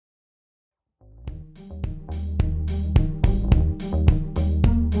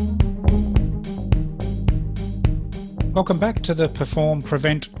Welcome back to the Perform,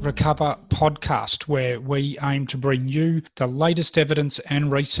 Prevent, Recover podcast, where we aim to bring you the latest evidence and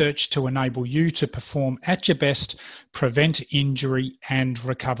research to enable you to perform at your best, prevent injury and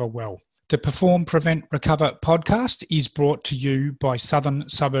recover well. The Perform, Prevent, Recover podcast is brought to you by Southern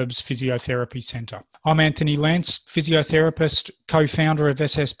Suburbs Physiotherapy Centre. I'm Anthony Lance, physiotherapist, co-founder of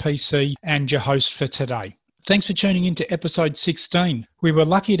SSPC and your host for today. Thanks for tuning in to episode 16. We were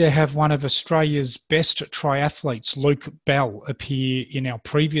lucky to have one of Australia's best triathletes, Luke Bell, appear in our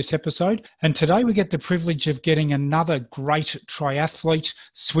previous episode. And today we get the privilege of getting another great triathlete,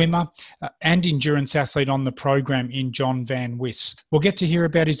 swimmer, and endurance athlete on the program in John Van Wisse. We'll get to hear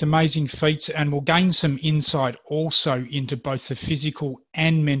about his amazing feats and we'll gain some insight also into both the physical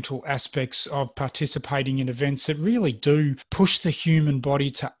and mental aspects of participating in events that really do push the human body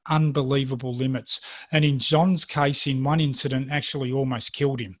to unbelievable limits. And in John's case, in one incident, actually almost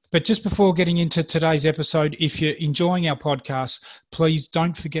killed him. But just before getting into today's episode, if you're enjoying our podcast, please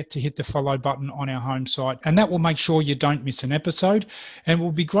don't forget to hit the follow button on our home site, and that will make sure you don't miss an episode. And it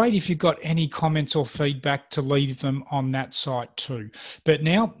will be great if you've got any comments or feedback to leave them on that site too. But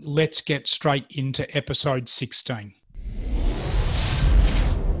now let's get straight into episode 16.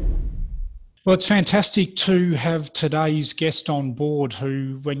 Well, it's fantastic to have today's guest on board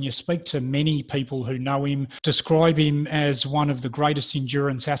who, when you speak to many people who know him, describe him as one of the greatest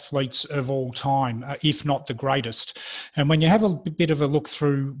endurance athletes of all time, if not the greatest. And when you have a bit of a look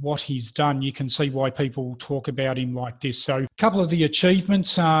through what he's done, you can see why people talk about him like this. So a couple of the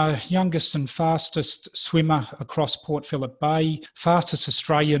achievements are youngest and fastest swimmer across Port Phillip Bay, fastest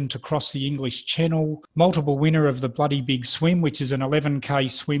Australian to cross the English Channel, multiple winner of the Bloody Big Swim, which is an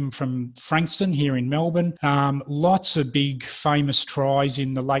 11K swim from Frankston here in Melbourne. Lots of big famous tries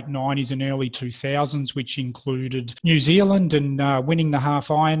in the late 90s and early 2000s, which included New Zealand and winning the half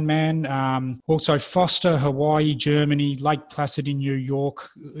Ironman. Also Foster, Hawaii, Germany, Lake Placid in New York,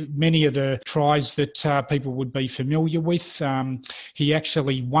 many of the tries that people would be familiar with. He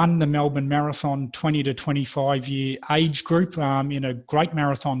actually won the Melbourne Marathon 20 to 25 year age group in a great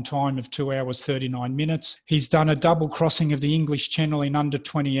marathon time of 2 hours, 39 minutes. He's done a double crossing of the English Channel in under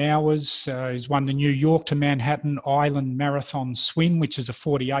 20 hours. He's won the New York to Manhattan Island Marathon swim, which is a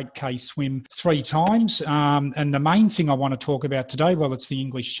 48K swim 3 times. And the main thing I want to talk about today, well, it's the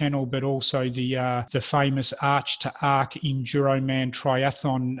English Channel, but also the famous Arch to Arc Enduroman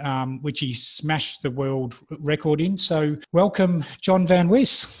triathlon, which he smashed the world record in. So welcome, John Van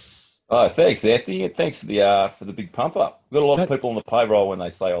Wisse. Oh, thanks, Anthony. And thanks for the big pump up. We've got a lot of people on the payroll when they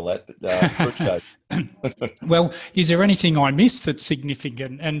say all that, but appreciate it. Well, is there anything I missed that's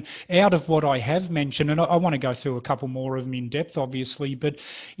significant? And out of what I have mentioned, and I want to go through a couple more of them in depth, obviously, but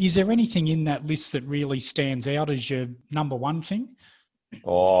is there anything in that list that really stands out as your number one thing?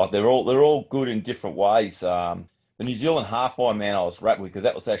 Oh, they're all good in different ways. The New Zealand half Ironman I was wrapped with, because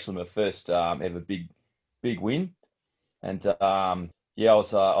that was actually my first ever big win. And yeah,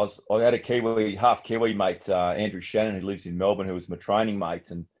 I had a half Kiwi mate, Andrew Shannon, who lives in Melbourne, who was my training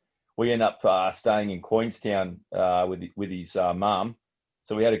mate, and we ended up staying in Queenstown with his mum.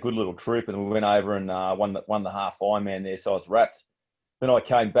 So we had a good little trip, and we went over and won the half Ironman there. So I was wrapped. Then I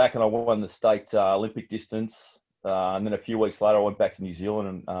came back and I won the state Olympic distance, and then a few weeks later I went back to New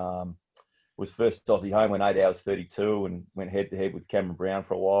Zealand and was first Aussie home, went 8 hours 32, and went head to head with Cameron Brown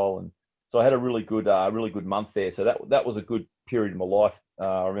for a while. And so I had a really good month there. So that was a good period in my life.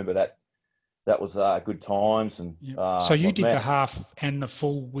 I remember that was good times. And so you did the half and the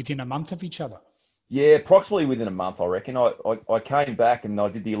full within a month of each other? Yeah, approximately within a month, I reckon. I came back and I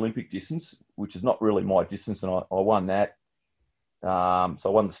did the Olympic distance, which is not really my distance, and I won that. So I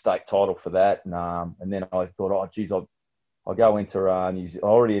won the state title for that, and then I thought, oh, geez, I'll go into New Zealand. I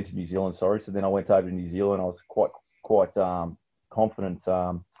already entered New Zealand, sorry. So then I went over to New Zealand. I was quite confident.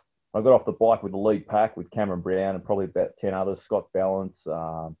 I got off the bike with the lead pack with Cameron Brown and probably about 10 others, Scott Balance.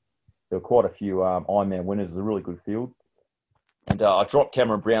 There were quite a few Ironman winners. It was a really good field. And I dropped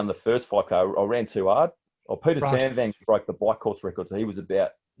Cameron Brown the first 5K. I ran too hard. Peter Sandvang broke the bike course record. So he was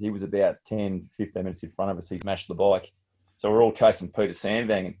about 10, 15 minutes in front of us. He smashed the bike. So we're all chasing Peter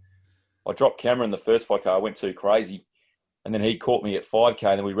Sandvang. And I dropped Cameron the first 5K. I went too crazy. And then he caught me at 5K.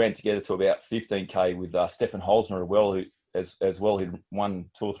 And then we ran together to about 15K with Stefan Holzner as well, he'd won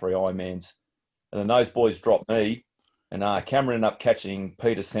 2 or 3 Ironmans. And then those boys dropped me, and Cameron ended up catching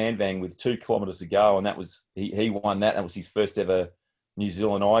Peter Sandvang with 2 kilometres to go, and that was he won that. That was his first ever New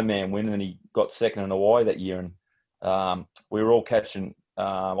Zealand Ironman win, and he got second in Hawaii that year. And we were all catching.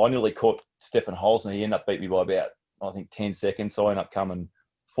 I nearly caught Stefan Holzner. He ended up beating me by about, I think, 10 seconds. So I ended up coming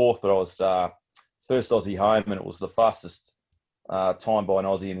 4th, but I was first Aussie home, and it was the fastest time by an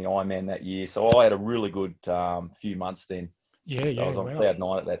Aussie in the Ironman that year. So I had a really good few months then. So I was on Wow. cloud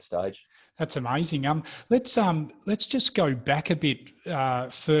nine at that stage. That's amazing. Let's just go back a bit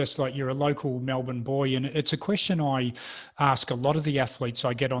first. Like, you're a local Melbourne boy, and it's a question I ask a lot of the athletes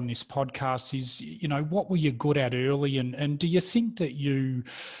I get on this podcast is, what were you good at early, and do you think that you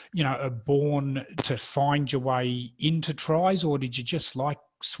are born to find your way into tries, or did you just like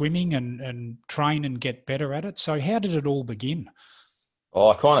swimming and train and get better at it? So how did it all begin? Oh,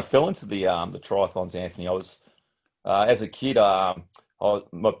 I kind of fell into the triathlons, Anthony. I was as a kid.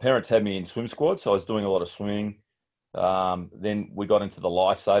 My parents had me in swim squad, so I was doing a lot of swimming. Then we got into the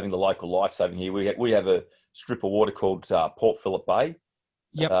local lifesaving here. We have a strip of water called Port Phillip Bay.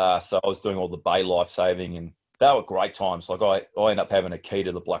 Yep. So I was doing all the bay lifesaving, and they were great times. Like I ended up having a key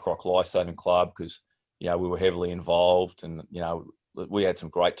to the Black Rock Lifesaving Club because we were heavily involved, and we had some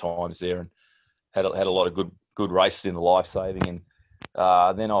great times there, and had a lot of good races in the lifesaving. And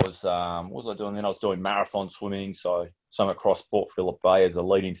then I was what was I doing? Then I was doing marathon swimming. So swam across Port Phillip Bay as a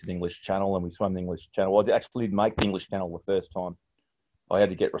lead into the English Channel, and we swam the English Channel. I actually didn't make the English Channel the first time. I had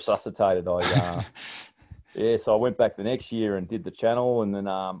to get resuscitated. So I went back the next year and did the Channel, and then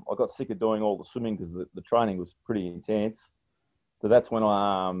I got sick of doing all the swimming because the training was pretty intense. So that's when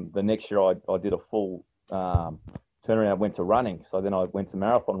the next year I did a full turnaround, went to running. So then I went to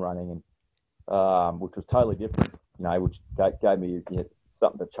marathon running, and which was totally different, which gave me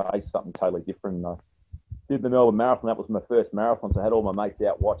something to chase, something totally different. And I did the Melbourne Marathon. That was my first marathon. So I had all my mates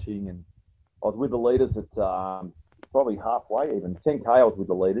out watching, and I was with the leaders at probably halfway, even 10K. I was with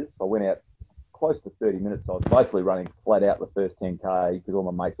the leaders. I went out close to 30 minutes. I was basically running flat out the first 10K because all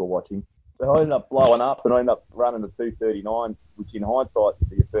my mates were watching. So I ended up blowing up, and I ended up running a 2:39, which in hindsight, for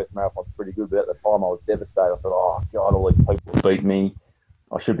your first marathon, is pretty good. But at the time, I was devastated. I thought, oh, God, all these people beat me.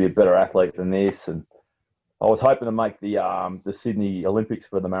 I should be a better athlete than this. And I was hoping to make the Sydney Olympics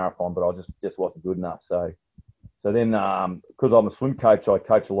for the marathon, but I just wasn't good enough. So then, because I'm a swim coach, I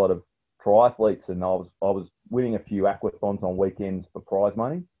coach a lot of triathletes, and I was winning a few aquathons on weekends for prize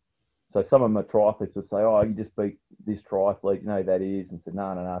money. So some of my triathletes would say, "Oh, you just beat this triathlete, that is," and said,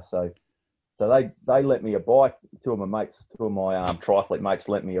 "No." So they lent me a bike. Two of my triathlete mates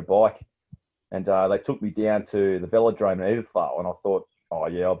lent me a bike, and they took me down to the velodrome in Edithvale, and I thought, "Oh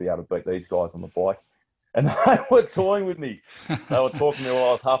yeah, I'll be able to beat these guys on the bike." And they were toying with me. They were talking to me while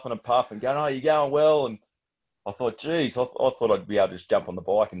I was huffing and puffing, going, "Oh, you're going well." And I thought, geez, I thought I'd be able to just jump on the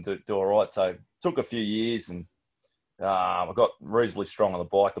bike and do all right. So it took a few years, and I got reasonably strong on the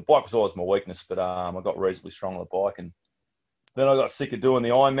bike. The bike was always my weakness, but I got reasonably strong on the bike. And then I got sick of doing the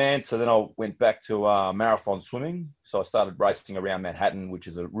Ironman, so then I went back to marathon swimming. So I started racing around Manhattan, which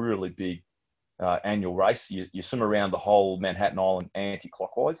is a really big annual race. You swim around the whole Manhattan Island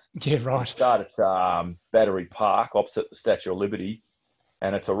anti-clockwise. Yeah, right. You start at Battery Park, opposite the Statue of Liberty,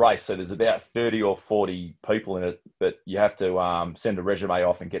 and it's a race. So there's about 30 or 40 people in it, but you have to send a resume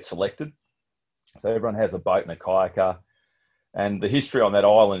off and get selected. So everyone has a boat and a kayaker. And the history on that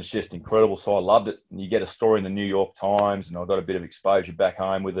island is just incredible. So I loved it. And you get a story in the New York Times, and I got a bit of exposure back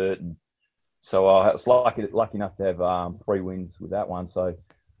home with it. And so I was lucky enough to have 3 wins with that one. So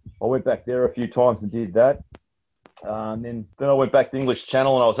I went back there a few times and did that. And then I went back to the English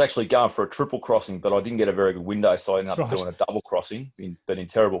Channel, and I was actually going for a triple crossing, but I didn't get a very good window. So I ended up doing a double crossing, but in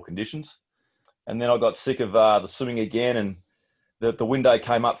terrible conditions. And then I got sick of the swimming again, and the window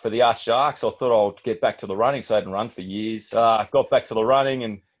came up for the Arch Sharks. So I thought I'd get back to the running, so I hadn't run for years. Got back to the running,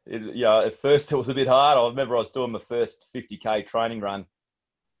 and at first it was a bit hard. I remember I was doing my first 50K training run.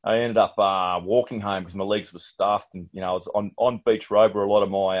 I ended up walking home because my legs were stuffed, and I was on Beach Road where a lot of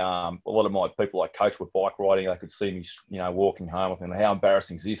my people I coached were bike riding. They could see me, walking home. I thought, how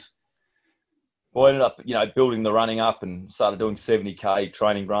embarrassing is this? Well, I ended up, building the running up and started doing 70K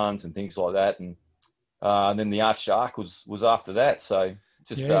training runs and things like that, and then the Arch Shark was after that. So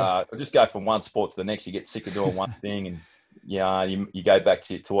just go from one sport to the next. You get sick of doing one thing, and you go back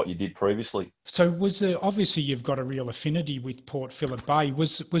to what you did previously. So obviously you've got a real affinity with Port Phillip Bay.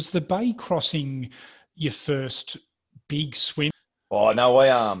 Was the bay crossing your first big swim? Oh no,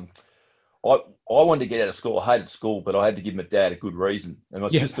 I wanted to get out of school. I hated school, but I had to give my dad a good reason. And my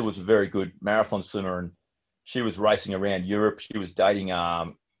sister was a very good marathon swimmer, and she was racing around Europe. She was dating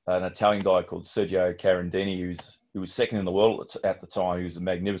an Italian guy called Sergio Carandini, who was second in the world at the time. He was a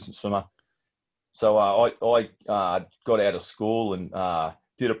magnificent swimmer. So I got out of school and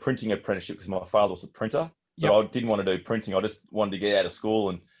did a printing apprenticeship because my father was a printer. But I didn't want to do printing. I just wanted to get out of school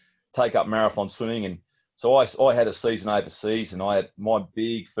and take up marathon swimming. And so I had a season overseas, and my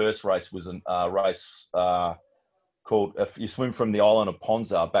big first race was a race called, if you swim from the island of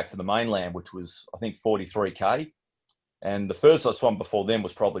Ponza back to the mainland, which was, I think, 43K. And the first I swum before then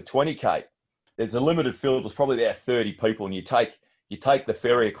was probably 20K. There's a limited field. There's probably about 30 people, and you take the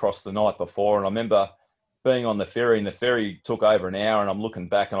ferry across the night before. And I remember being on the ferry, and the ferry took over an hour, and I'm looking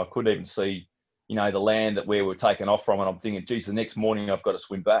back, and I couldn't even see, the land that where we were taking off from. And I'm thinking, geez, the next morning I've got to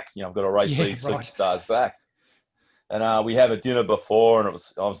swim back. I've got to race these superstars back. And we have a dinner before, and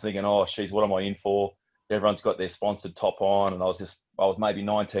I was thinking, oh, geez, what am I in for? Everyone's got their sponsored top on, and I was maybe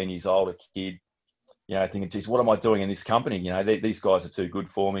 19 years old, a kid, thinking, geez, what am I doing in this company? These guys are too good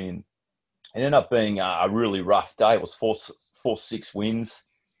for me. And it ended up being a really rough day. It was 4-6 winds.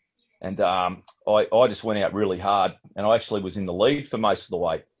 And I just went out really hard, and I actually was in the lead for most of the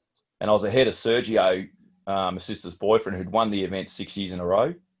way. And I was ahead of Sergio, my sister's boyfriend, who'd won the event 6 years in a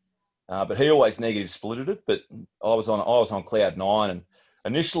row. But he always negative splitted it. But I was on cloud nine. And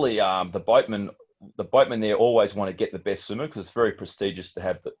initially, the boatmen there always want to get the best swimmer, because it's very prestigious to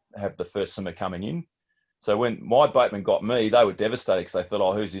have the first swimmer coming in. So when my boatman got me, they were devastated, because they thought,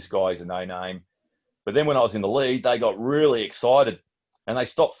 oh, who's this guy? He's a no-name. But then when I was in the lead, they got really excited, and they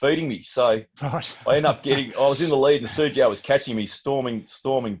stopped feeding me. So I ended up I was in the lead, and Sergio was catching me, storming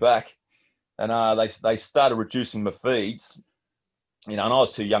back. And they started reducing my feeds, and I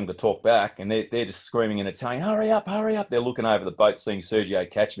was too young to talk back, and they're just screaming in Italian, hurry up, hurry up. They're looking over the boat, seeing Sergio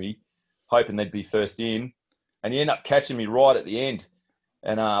catch me, hoping they'd be first in. And he ended up catching me right at the end.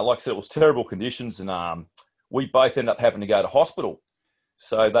 And like I said, it was terrible conditions, and we both ended up having to go to hospital.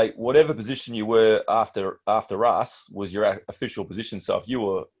 So whatever position you were after us was your official position. So if you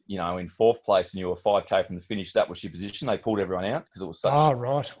were, in fourth place and you were 5K from the finish, that was your position. They pulled everyone out because it was such. Oh,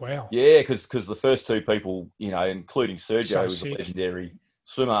 right. Wow. Yeah, because the first two people, including Sergio, who's a legendary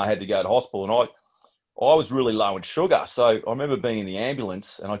swimmer, had to go to hospital. And I was really low in sugar. So I remember being in the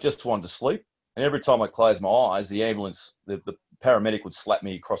ambulance, and I just wanted to sleep. And every time I closed my eyes, the ambulance, the paramedic would slap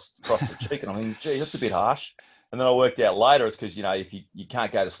me across the cheek. And I'm thinking, gee, that's a bit harsh. And then I worked out later, it's because, if you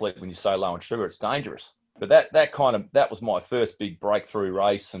can't go to sleep when you're so low in sugar, it's dangerous. But that was my first big breakthrough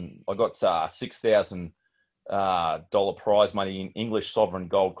race. And I got $6,000 prize money in English sovereign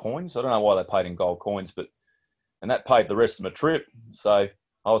gold coins. I don't know why they paid in gold coins, and that paid the rest of my trip. So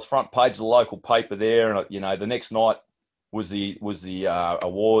I was front page of the local paper there. And, the next night was the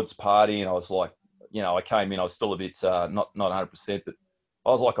awards party. And I was like, I came in, I was still a bit, not 100%, but I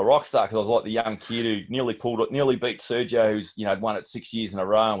was like a rock star, because I was like the young kid who nearly beat Sergio, who's, won it 6 years in a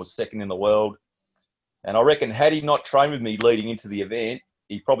row and was second in the world. And I reckon had he not trained with me leading into the event,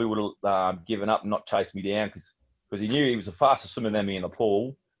 he probably would have given up and not chased me down, because he knew he was a faster swimmer than me in the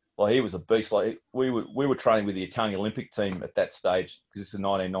pool. Like, he was a beast. Like, we were training with the Italian Olympic team at that stage, because this is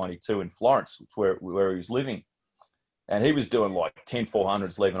 1992 in Florence, where he was living. And he was doing like 10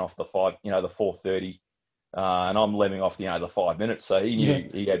 400s leaving off the 4:30. And I'm leaving off, the 5 minutes. So he knew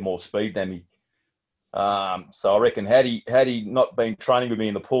he had more speed than me. So I reckon had he not been training with me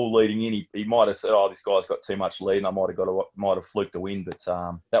in the pool leading in, he might have said, oh, this guy's got too much lead, and I might have fluked the win. But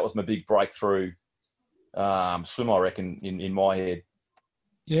that was my big breakthrough swim, I reckon, in my head.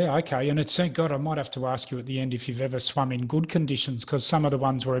 Yeah, okay. And it's, thank God, I might have to ask you at the end if you've ever swum in good conditions, because some of the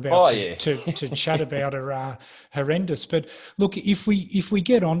ones we're about to chat about are horrendous. But look, if we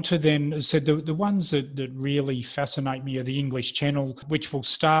get on to then, as I said, the ones that really fascinate me are the English Channel, which we'll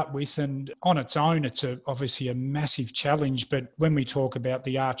start with. And on its own, it's obviously a massive challenge. But when we talk about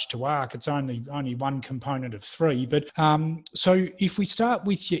the arch to arc, it's only one component of three. But so if we start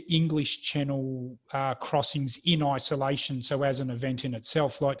with your English Channel crossings in isolation, so as an event in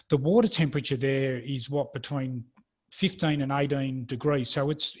itself, like the water temperature there is between 15 and 18 degrees. So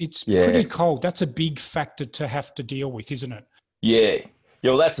it's pretty cold. That's a big factor to have to deal with, isn't it? Yeah.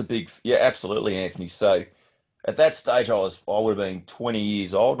 Well, that's a big, absolutely, Anthony. So at that stage, I would have been 20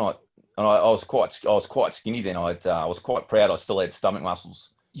 years old, and I was quite skinny then. I was quite proud. I still had stomach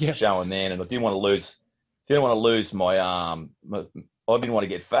muscles showing then, and I didn't want to lose my I didn't want to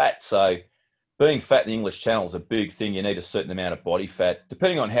get fat. So being fat in the English Channel is a big thing. You need a certain amount of body fat,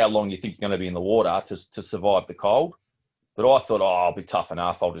 depending on how long you think you're going to be in the water to survive the cold. But I thought, I'll be tough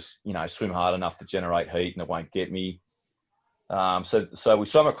enough. I'll just, swim hard enough to generate heat, and it won't get me. So we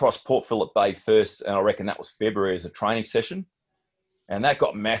swam across Port Phillip Bay first, and I reckon that was February as a training session. And that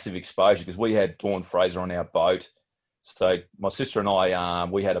got massive exposure, because we had Dawn Fraser on our boat. So my sister and I,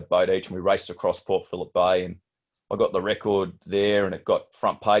 we had a boat each, and we raced across Port Phillip Bay, and I got the record there, and it got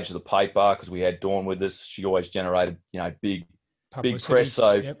front page of the paper because we had Dawn with us. She always generated, big press.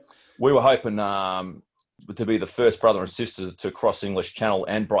 So we were hoping to be the first brother and sister to cross English Channel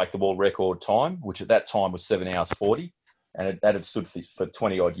and break the world record time, which at that time was 7 hours 40, and that had stood for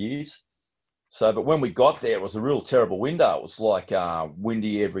 20 odd years. So, but when we got there, it was a real terrible window. It was like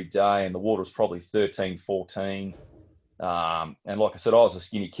windy every day, and the water was probably 13, 14. And like I said, I was a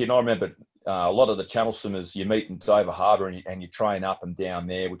skinny kid. And I remember a lot of the channel swimmers, you meet in Dover Harbour and you train up and down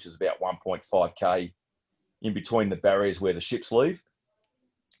there, which is about 1.5K in between the barriers where the ships leave.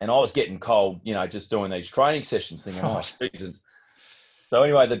 And I was getting cold, just doing these training sessions, thinking, oh, Jesus. So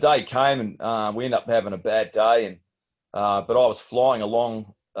anyway, the day came and we ended up having a bad day. And but I was flying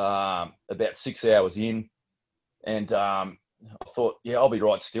along about 6 hours in, and I thought, yeah, I'll be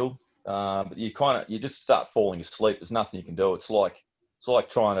right still. But you just start falling asleep. There's nothing you can do. It's like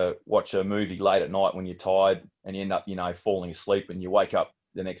trying to watch a movie late at night when you're tired and you end up, falling asleep, and you wake up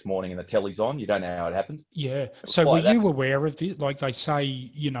the next morning and the telly's on. You don't know how it happened. Yeah. So were you aware of this? Like they say,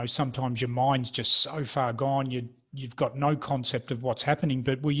 sometimes your mind's just so far gone, you've got no concept of what's happening.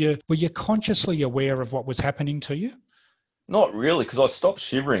 But were you consciously aware of what was happening to you? Not really, because I stopped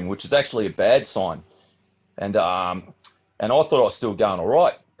shivering, which is actually a bad sign. And I thought I was still going all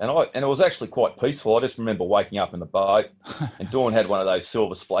right. And it was actually quite peaceful. I just remember waking up in the boat, and Dawn had one of those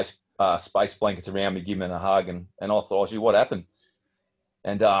silver space blankets around me, giving me a hug, and I thought, oh, gee, what happened?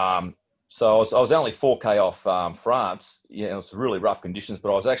 And so I was only 4K off France. It was really rough conditions,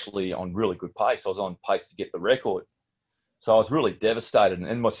 but I was actually on really good pace. I was on pace to get the record. So I was really devastated.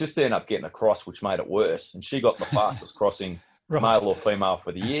 And my sister ended up getting across, which made it worse. And she got the fastest crossing, right, male or female,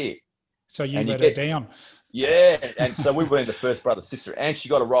 for the year. So you let her down. Yeah. And so we were the first brother-sister. And she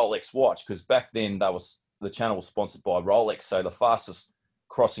got a Rolex watch, because back then the channel was sponsored by Rolex. So the fastest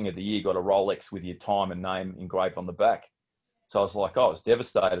crossing of the year got a Rolex with your time and name engraved on the back. So I was like, I was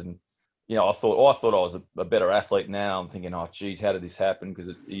devastated. And, I thought I was a better athlete now. I'm thinking, oh, geez, how did this happen?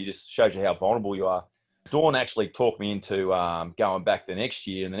 Because it just shows you how vulnerable you are. Dawn actually talked me into going back the next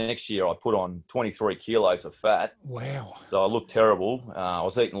year. And the next year I put on 23 kilos of fat. Wow. So I looked terrible. I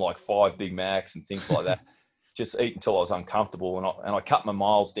was eating like 5 Big Macs and things like that. Just eat until I was uncomfortable. And I cut my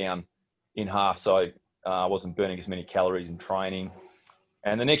miles down in half, so I wasn't burning as many calories in training.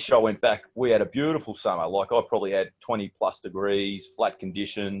 And the next year I went back, we had a beautiful summer. Like I probably had 20 plus degrees, flat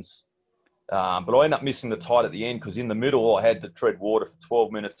conditions. But I ended up missing the tide at the end, because in the middle I had to tread water for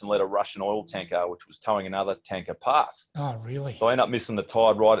 12 minutes and let a Russian oil tanker, which was towing another tanker, pass. Oh, really? So I ended up missing the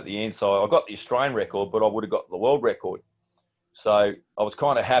tide right at the end. So I got the Australian record, but I would have got the world record. So I was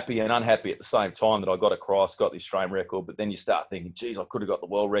kind of happy and unhappy at the same time that I got across, got the Australian record. But then you start thinking, geez, I could have got the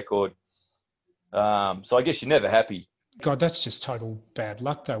world record. So I guess you're never happy. God, that's just total bad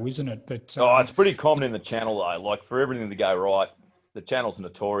luck though, isn't it? But it's pretty common in the channel though. Like for everything to go right, the channel's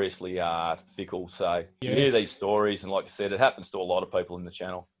notoriously fickle. So you hear these stories, and like I said, it happens to a lot of people in the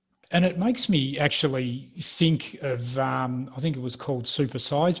channel. And it makes me actually think of, I think it was called Super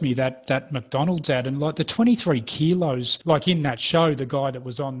Size Me, that McDonald's ad. And like the 23 kilos, like in that show, the guy that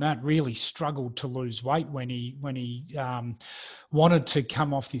was on that really struggled to lose weight when he wanted to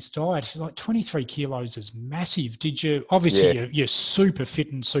come off this diet. Like 23 kilos is massive. Did you, obviously you're super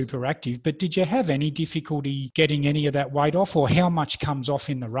fit and super active, but did you have any difficulty getting any of that weight off, or how much comes off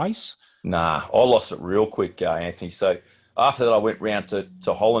in the race? Nah, I lost it real quick, Anthony. So after that, I went round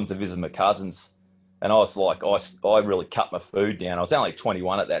to Holland to visit my cousins, and I was like, I really cut my food down. I was only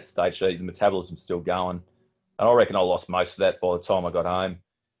 21 at that stage, so the metabolism's still going. And I reckon I lost most of that by the time I got home.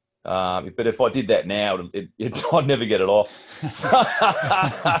 But if I did that now, I'd never get it off.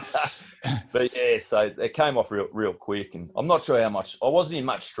 But yeah, so it came off real quick. And I'm not sure how much, I wasn't in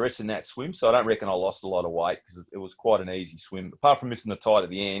much stress in that swim, so I don't reckon I lost a lot of weight, because it was quite an easy swim. Apart from missing the tide at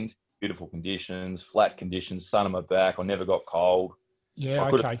the end, beautiful conditions, flat conditions, sun on my back. I never got cold. Yeah,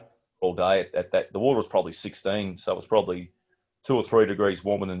 okay. All day at that. The water was probably 16, so it was probably 2 or 3 degrees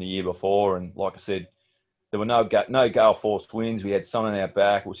warmer than the year before. And like I said, there were no gale force winds. We had sun on our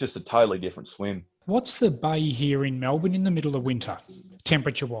back. It was just a totally different swim. What's the bay here in Melbourne in the middle of winter,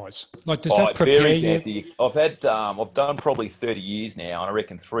 temperature-wise? Like, does that prepare you? Anthony. I've done probably 30 years now, and I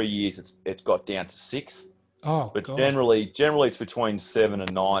reckon 3 years it's got down to 6. Oh, but God. generally it's between 7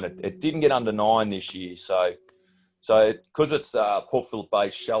 and 9. It didn't get under 9 this year, so because it's Port Phillip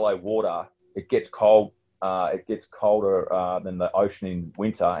Bay shallow water, it gets cold. It gets colder than the ocean in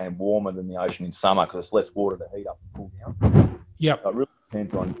winter, and warmer than the ocean in summer, because it's less water to heat up and cool down. Yep. So it really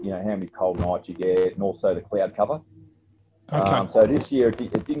depends on how many cold nights you get, and also the cloud cover. Okay. So this year it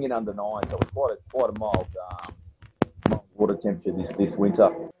didn't get under 9, so it was quite a mild water temperature this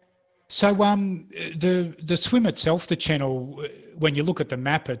winter. So the swim itself, the channel, when you look at the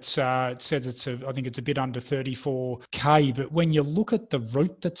map, it says I think it's a bit under 34K, but when you look at the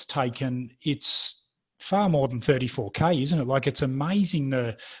route that's taken, it's far more than 34K, isn't it? Like, it's amazing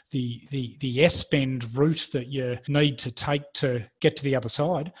the S-bend route that you need to take to get to the other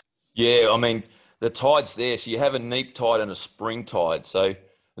side. Yeah, I mean, the tide's there, so you have a neap tide and a spring tide. So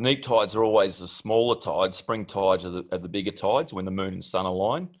The neap tides are always the smaller tides. Spring tides are the bigger tides when the moon and sun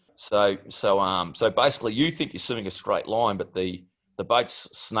align. So basically, you think you're swimming a straight line, but the boat's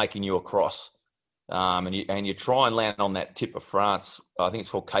snaking you across, and you try and land on that tip of France. I think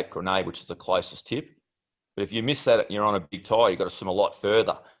it's called Cape Grenade, which is the closest tip. But if you miss that, you're on a big tide. You've got to swim a lot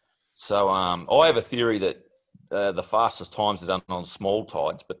further. So I have a theory that the fastest times are done on small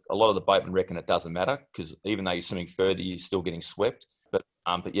tides, but a lot of the boatmen reckon it doesn't matter because even though you're swimming further, you're still getting swept.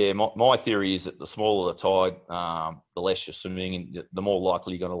 But yeah, my theory is that the smaller the tide, the less you're swimming, and the more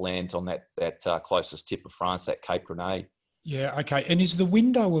likely you're going to land on that closest tip of France, that Cape Grenade. Yeah, okay. And is the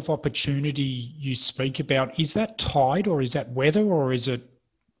window of opportunity you speak about, is that tide or is that weather or is it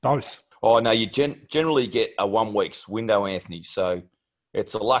both? Oh, no, you generally get a 1 week's window, Anthony. So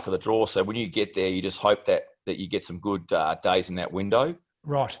it's a luck of the draw. So when you get there, you just hope that you get some good days in that window.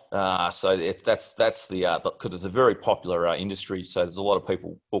 Right. So that's because it's a very popular industry. So there's a lot of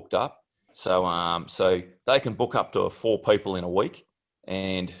people booked up. So they can book up to 4 people in a week,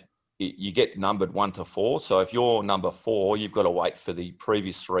 and you get numbered 1 to 4. So if you're number 4, you've got to wait for the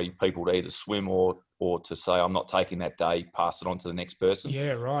previous 3 people to either swim or to say, I'm not taking that day, pass it on to the next person.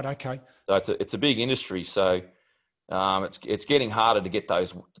 Yeah, right. Okay. So it's a big industry. So it's getting harder to get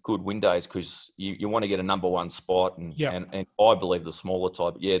those good windows because you want to get a number 1 spot. And I believe the smaller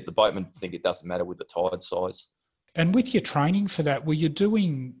tide. But yeah, the boatmen think it doesn't matter with the tide size. And with your training for that, were you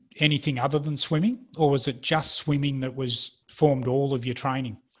doing anything other than swimming, or was it just swimming that formed all of your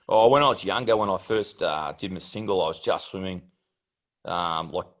training? Oh, when I was younger, when I first did my single, I was just swimming.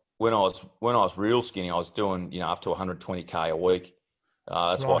 Like when I was real skinny, I was doing up to 120k a week.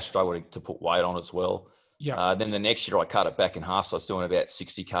 That's why I struggled to put weight on as well. Yeah. Then the next year I cut it back in half, so I was doing about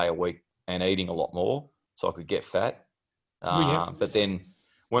 60k a week and eating a lot more, so I could get fat. But then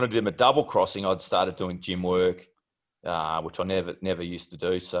when I did my double crossing, I'd started doing gym work, which I never used to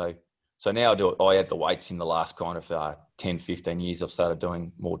do. So now I add the weights in the last kind of 10, 15 years. I've started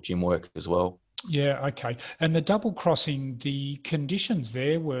doing more gym work as well. Yeah, okay. And the double crossing, the conditions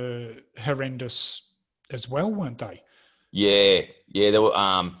there were horrendous as well, weren't they? Yeah. There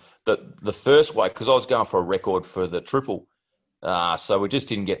were the first weight, because I was going for a record for the triple, so we just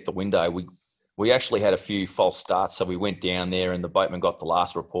didn't get the window. We actually had a few false starts, so we went down there and the boatman got the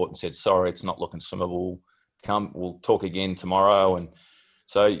last report and said, sorry, it's not looking swimmable. We'll talk again tomorrow. And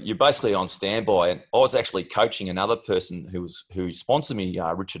so you're basically on standby. And I was actually coaching another person who sponsored me,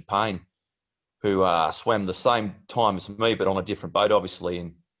 Richard Payne, who swam the same time as me, but on a different boat, obviously.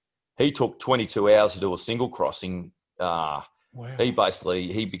 And he took 22 hours to do a single crossing. Wow.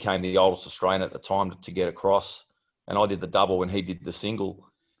 He became the oldest Australian at the time to get across. And I did the double and he did the single.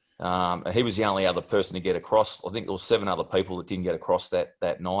 And he was the only other person to get across. I think there was 7 other people that didn't get across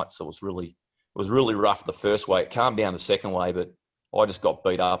that night. So it was really rough the first way. It calmed down the second way, but I just got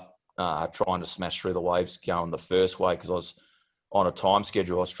beat up trying to smash through the waves going the first way because I was on a time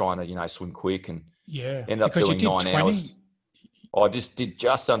schedule. I was trying to, swim quick and ended up doing 9 hours. I just did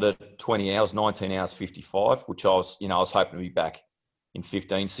just under 20 hours, 19 hours, 55, which I was hoping to be back in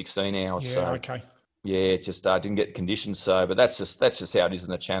 15, 16 hours. Yeah, so, okay. Yeah, just didn't get the conditions. So, but that's just how it is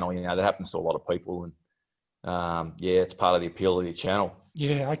in the channel. That happens to a lot of people. And it's part of the appeal of the channel.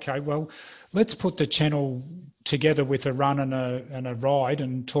 Yeah, okay. Well, let's put the channel together with a run and a ride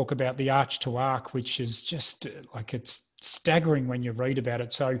and talk about the arch to arc, which is just it's staggering when you read about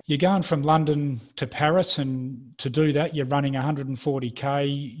it. So you're going from London to Paris, and to do that, you're running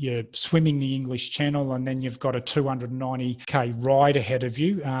 140k, you're swimming the English Channel, and then you've got a 290k ride ahead of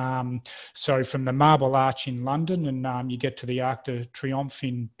you. So from the Marble Arch in London, and you get to the Arc de Triomphe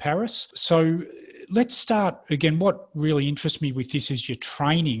in Paris. So let's start again. What really interests me with this is your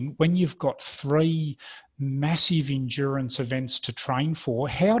training. When you've got 3 massive endurance events to train for,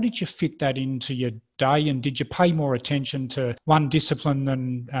 how did you fit that into your day, and did you pay more attention to one discipline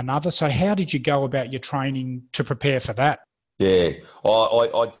than another? So how did you go about your training to prepare for that? Yeah,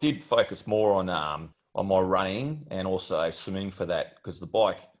 I did focus more on my running and also swimming for that, because the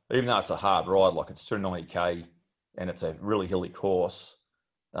bike, even though it's a hard ride, like it's 290k and it's a really hilly course,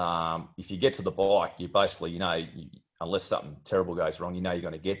 if you get to the bike, you basically, unless something terrible goes wrong, you're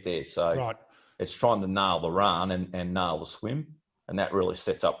going to get there. So right. It's trying to nail the run and nail the swim, and that really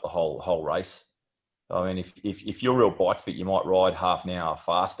sets up the whole race. I mean, if you're real bike fit, you might ride half an hour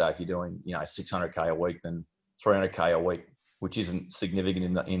faster if you're doing 600k a week than 300k a week, which isn't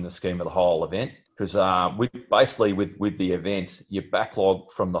significant in the scheme of the whole event. Because with the event, you backlog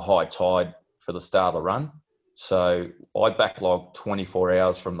from the high tide for the start of the run. So I backlog 24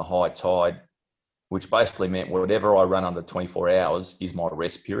 hours from the high tide, which basically meant whatever I run under 24 hours is my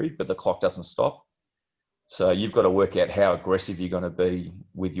rest period, but the clock doesn't stop. So you've got to work out how aggressive you're going to be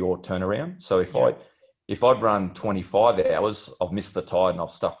with your turnaround. So if I'd run 25 hours, I've missed the tide and I've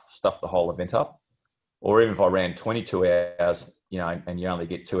stuffed the whole event up. Or even if I ran 22 hours, and you only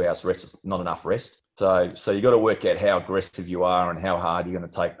get 2 hours rest, it's not enough rest. So you got to work out how aggressive you are and how hard you're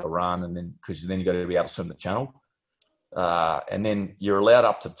going to take the run, and then because then you got to be able to swim the channel. And then you're allowed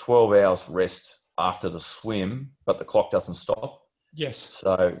up to 12 hours rest after the swim, but the clock doesn't stop. Yes.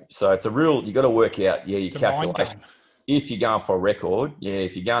 So it's you got to work out, your calculation. Mind game. If you're going for a record,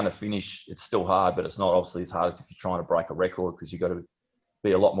 if you're going to finish, it's still hard, but it's not obviously as hard as if you're trying to break a record, because you've got to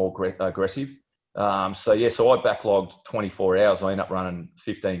be a lot more aggressive. So I backlogged 24 hours. I ended up running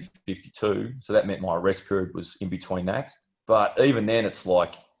 15:52. So that meant my rest period was in between that. But even then, it's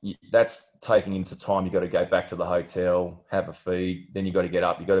like, that's taking into time. You got to go back to the hotel, have a feed, then you got to get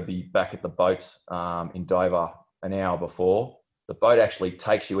up. You got to be back at the boat in Dover an hour before. The boat actually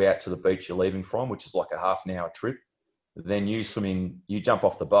takes you out to the beach you're leaving from, which is like a half an hour trip. Then you jump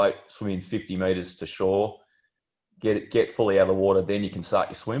off the boat, swim in 50 meters to shore, get fully out of the water, then you can start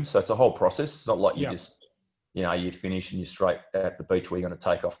your swim. So it's a whole process. It's not like you just, you finish and you're straight at the beach where you're going to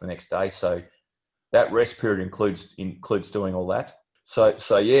take off the next day. So that rest period includes doing all that. So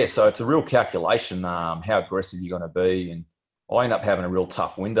it's a real calculation, how aggressive you're going to be. And I end up having a real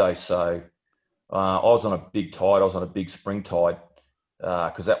tough window. So I was on a big tide. I was on a big spring tide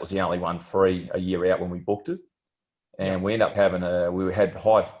because that was the only one free a year out when we booked it. And we ended up having we had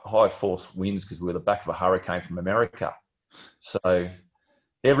high force winds because we were the back of a hurricane from America. So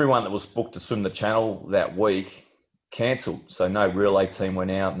everyone that was booked to swim the channel that week cancelled. So no relay team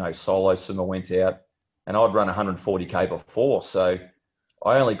went out, no solo swimmer went out, and I'd run 140K before. So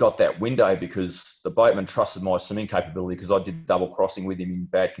I only got that window because the boatman trusted my swimming capability, because I did double crossing with him in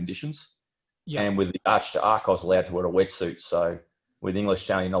bad conditions. Yeah. And with the arch to arc, I was allowed to wear a wetsuit. So with English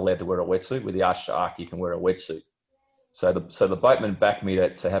Channel, you're not allowed to wear a wetsuit. With the arch to arc, you can wear a wetsuit. So the boatman backed me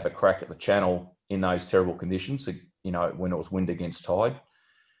to have a crack at the channel in those terrible conditions, when it was wind against tide.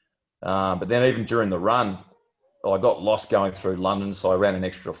 But then even during the run, I got lost going through London, so I ran an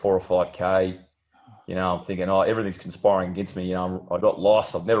extra 4 or 5K. I'm thinking, everything's conspiring against me. I got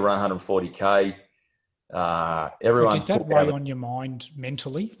lost. I've never run 140K. So did that weigh on your mind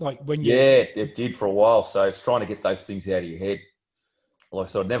mentally? Like when you... Yeah, it did for a while. So it's trying to get those things out of your head. Like,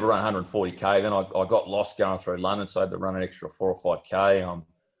 so I'd never run 140K. Then I got lost going through London, so I had to run an extra 4 or 5K. I'm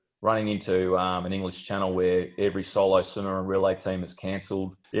running into an English Channel where every solo swimmer and relay team is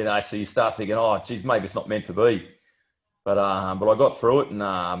cancelled. So you start thinking, geez, maybe it's not meant to be. But I got through it,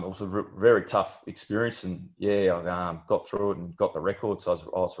 and it was a very tough experience. And I got through it and got the record, so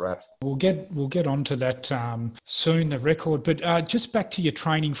I was wrapped. We'll get onto that soon, the record. But just back to your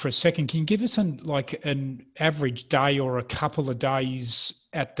training for a second, can you give us an average day or a couple of days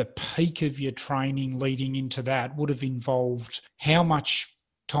at the peak of your training leading into that would have involved how much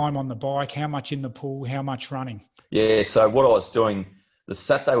time on the bike, how much in the pool, how much running? Yeah, so what I was doing, the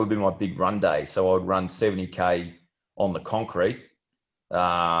Saturday would be my big run day. So I'd run 70K on the concrete.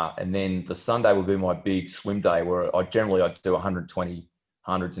 And then the Sunday would be my big swim day, where I'd do 120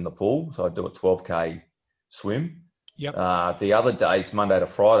 hundreds in the pool. So I'd do a 12K swim. Yep. The other days, Monday to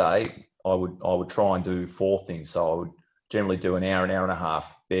Friday, I would try and do 4 things. So I would generally do an hour and a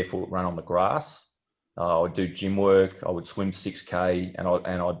half barefoot run on the grass. I would do gym work. I would swim 6K, and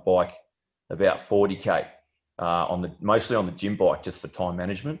I'd bike about 40K mostly on the gym bike, just for time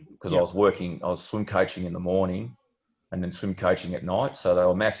management, because I was swim coaching in the morning and then swim coaching at night. So they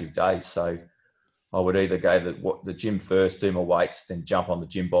were massive days. So I would either go the gym first, do my weights, then jump on the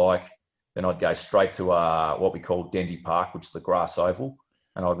gym bike. Then I'd go straight to what we call Dendy Park, which is the grass oval.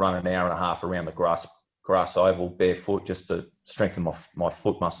 And I'd run an hour and a half around the grass oval barefoot, just to strengthen my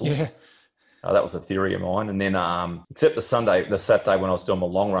foot muscles. Yeah. That was a theory of mine. And then, except the Saturday when I was doing my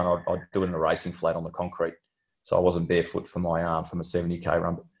long run, I'd do it in a racing flat on the concrete. So I wasn't barefoot for my from a 70K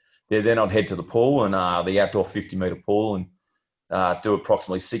run. But then I'd head to the pool and the outdoor 50-meter pool and do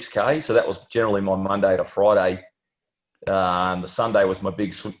approximately 6K. So that was generally my Monday to Friday. The Sunday was my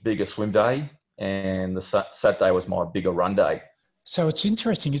bigger swim day, and the Saturday was my bigger run day. So it's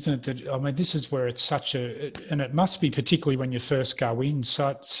interesting, isn't it, that, this is where it's and it must be particularly when you first go in, so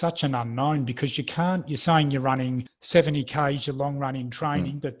it's such an unknown, because you're saying you're running 70 Ks, your long run in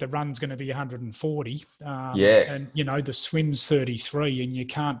training, but the run's going to be 140. And, the swim's 33, and you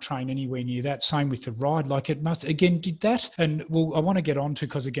can't train anywhere near that. Same with the ride. Did that? And I want to get on to,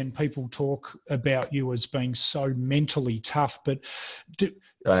 because again, people talk about you as being so mentally tough, but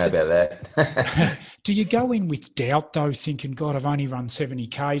don't know about that. Do you go in with doubt, though, thinking, God, I've only run 70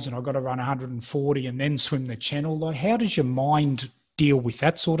 Ks and I've got to run 140 and then swim the channel? Like, how does your mind deal with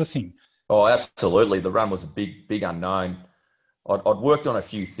that sort of thing? Oh, absolutely. The run was a big unknown. I'd worked on a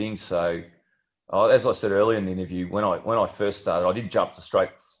few things. So, as I said earlier in the interview, when I first started, I didn't jump straight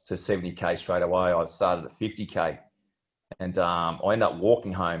to 70K straight away. I started at 50K, and I ended up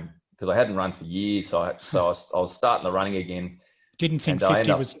walking home because I hadn't run for years. I was starting the running again. Didn't think And I ended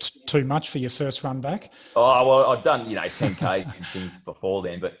 50 up, was too much for your first run back? oh, well, I'd done, 10Ks and things before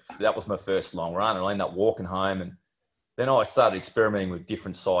then, but that was my first long run. And I ended up walking home. And then I started experimenting with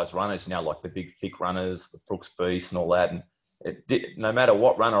different size runners, like the big, thick runners, the Brooks Beast and all that. And no matter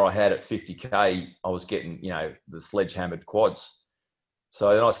what runner I had at 50K, I was getting, the sledgehammered quads.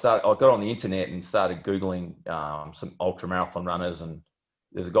 So then I got on the internet and started Googling some ultra marathon runners. And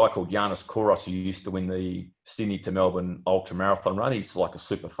there's a guy called Yanis Kouros who used to win the Sydney to Melbourne ultra marathon run. He's like a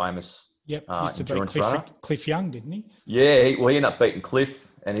super famous used to endurance beat runner. Cliff Young, didn't he? Yeah, he ended up beating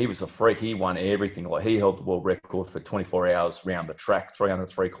Cliff, and he was a freak. He won everything. Like, he held the world record for 24 hours round the track,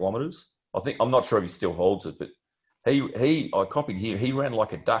 303 kilometres. I'm not sure if he still holds it, but I copied him. He ran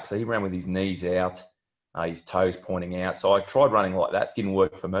like a duck, so he ran with his knees out, his toes pointing out. So I tried running like that. Didn't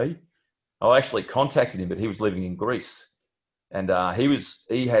work for me. I actually contacted him, but he was living in Greece. And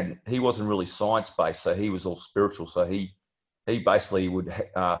he wasn't really science-based, so he was all spiritual. So he basically would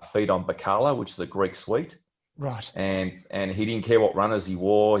feed on bacala, which is a Greek sweet. Right. And he didn't care what runners he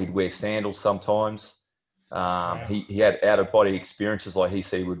wore. He'd wear sandals sometimes. Wow. He had out-of-body experiences, like he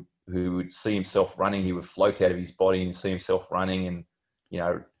said, who would see himself running. He would float out of his body and see himself running, and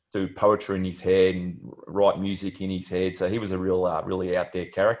do poetry in his head and write music in his head. So he was a really out there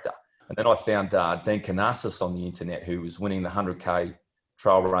character. And then I found Dean Canassis on the internet, who was winning the 100K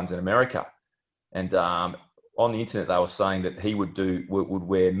trail runs in America. And on the internet, they were saying that he would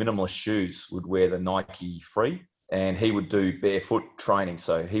wear minimalist shoes, would wear the Nike Free, and he would do barefoot training.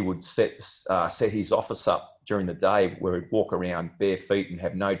 So he would set his office up during the day where he'd walk around bare feet and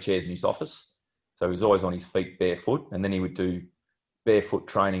have no chairs in his office. So he was always on his feet barefoot. And then he would do barefoot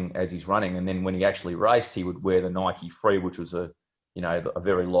training as he's running. And then when he actually raced, he would wear the Nike Free, which was a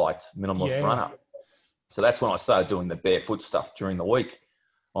very light minimalist runner. So that's when I started doing the barefoot stuff during the week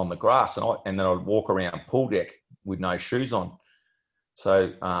on the grass, and then I'd walk around pool deck with no shoes on. So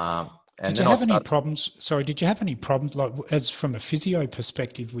did you have any problems? Sorry, did you have any problems? Like, as from a physio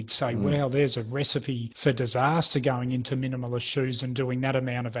perspective, we'd say, wow, there's a recipe for disaster going into minimalist shoes and doing that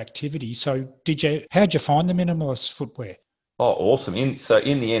amount of activity. So how'd you find the minimalist footwear? Oh, awesome. In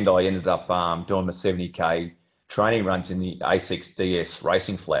the end, I ended up doing the 70K training runs in the ASICS DS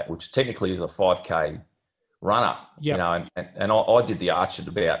racing flat, which technically is a 5K runner. Yep. And I did the arch at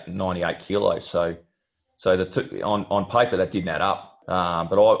about 98 kilos. So on paper that didn't add up.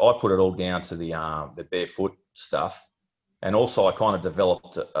 But I put it all down to the barefoot stuff. And also I kind of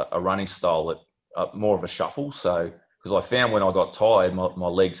developed a running style that more of a shuffle. So, because I found when I got tired, my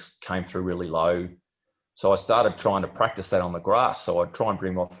legs came through really low. So I started trying to practice that on the grass. So I'd try and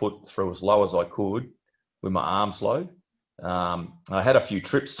bring my foot through as low as I could with my arms low. I had a few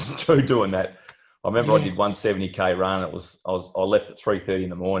trips to doing that. I remember I did 170K run. I left at 3:30 in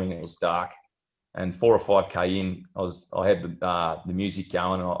the morning. It was dark, and 4 or 5K in, I had the music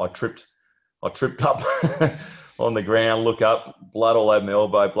going, and I tripped up on the ground. Look up, blood all over my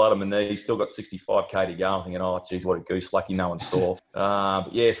elbow, blood on my knee. Still got 65K to go. I'm thinking, oh geez, what a goose! Lucky no one saw.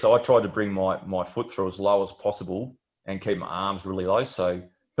 So I tried to bring my foot through as low as possible and keep my arms really low. So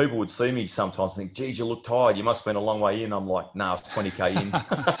people would see me sometimes and think, geez, you look tired. You must have been a long way in. I'm like, no, it's 20K in.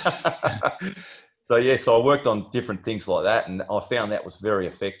 So I worked on different things like that, and I found that was very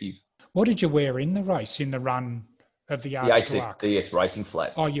effective. What did you wear in the race, in the run of the Arch to Arc? The DS racing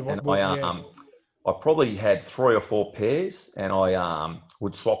flat. Oh, you and I probably had 3 or 4 pairs, and I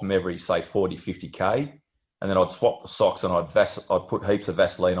would swap them every, say, 40, 50K. And then I'd swap the socks, and I'd put heaps of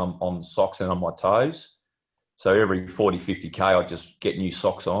Vaseline on the socks and on my toes. So every 40, 50K, I'd just get new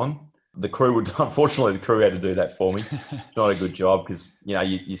socks on. Unfortunately, the crew had to do that for me. Not a good job, because,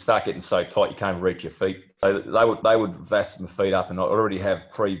 you start getting so tight, you can't reach your feet. So they would vest my feet up, and I already have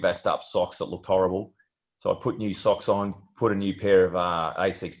pre-vest up socks that looked horrible. So I put new socks on, put a new pair of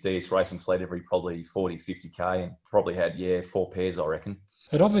ASICS DS racing flat every probably 40, 50K, and probably had, 4 pairs, I reckon.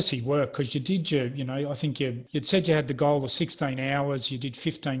 It obviously worked, because you did I think you'd said you had the goal of 16 hours, you did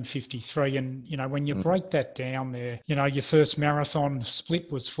 15:53, and, when you break that down there, your first marathon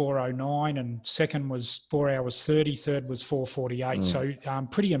split was 4:09, and second was 4 hours 30, third was 4:48. So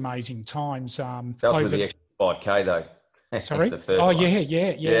pretty amazing times. That was with the extra 5K though. Sorry? The first one. Yeah,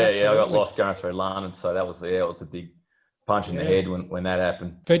 absolutely. I got lost going through London, so that was a big punch in the head when that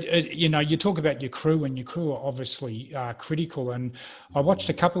happened. But, you talk about your crew, and your crew are obviously critical. And I watched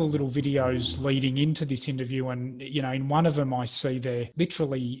a couple of little videos leading into this interview, and, in one of them I see they're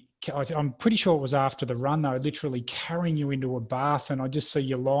literally I'm pretty sure it was after the run, though, literally carrying you into a bath, and I just see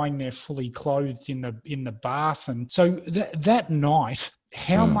you lying there fully clothed in the bath. And so that night,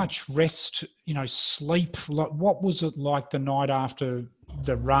 how much rest, sleep, like what was it like the night after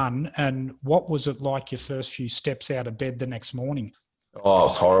the run, and what was it like your first few steps out of bed the next morning? Oh, it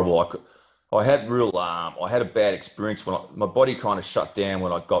was horrible. I had a bad experience when my body kind of shut down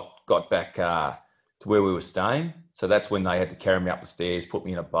when I got back to where we were staying. So that's when they had to carry me up the stairs, put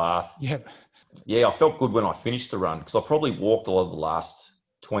me in a bath. Yep. Yeah, I felt good when I finished the run because I probably walked a lot of the last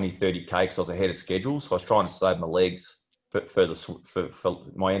 20, 30 K because I was ahead of schedule. So I was trying to save my legs for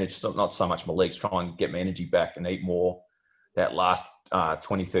my energy, not so much my legs, try and get my energy back and eat more that last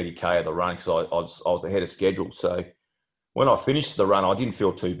 20, 30 K of the run because I was ahead of schedule. So when I finished the run, I didn't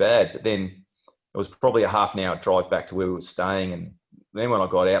feel too bad. But then it was probably a half an hour drive back to where we were staying. And then when I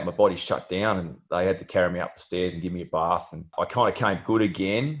got out, my body shut down and they had to carry me up the stairs and give me a bath. And I kind of came good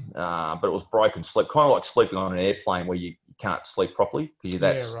again, but it was broken sleep, kind of like sleeping on an airplane where you can't sleep properly because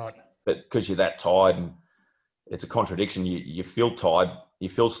you're that tired. And it's a contradiction. You feel tired, you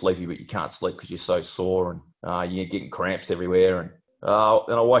feel sleepy, but you can't sleep because you're so sore and you're getting cramps everywhere. And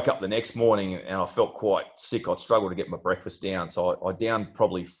then I woke up the next morning and I felt quite sick. I'd struggled to get my breakfast down. So I downed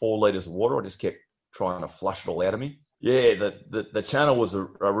probably 4 litres of water. I just kept trying to flush it all out of me. Yeah, the channel was a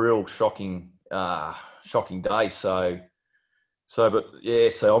real shocking day. So I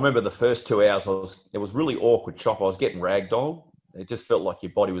remember the first 2 hours, it was really awkward chop. I was getting ragdolled. It just felt like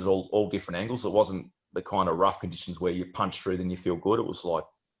your body was all different angles. It wasn't the kind of rough conditions where you punch through, then you feel good. It was like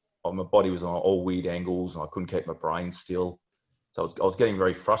my body was on all weird angles and I couldn't keep my brain still. So I was getting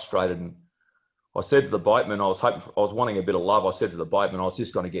very frustrated. And I said to the boatman, I was wanting a bit of love. I said to the boatman, I was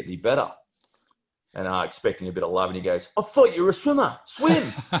just going to get any better. And expecting a bit of love. And he goes, I thought you were a swimmer.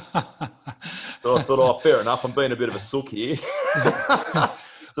 Swim. So I thought, oh, fair enough. I'm being a bit of a sook here.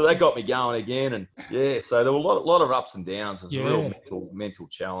 So that got me going again. And yeah, so there were a lot of ups and downs. It was a real mental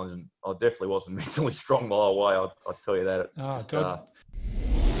challenge. And I definitely wasn't mentally strong my whole way. I'll tell you that. Good.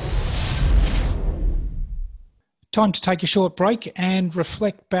 Time to take a short break and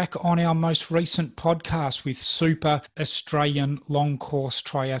reflect back on our most recent podcast with super Australian long course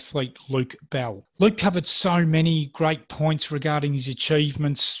triathlete Luke Bell. Luke covered so many great points regarding his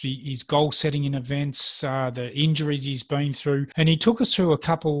achievements, his goal setting in events, the injuries he's been through, and he took us through a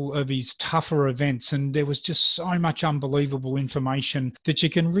couple of his tougher events, and there was just so much unbelievable information that you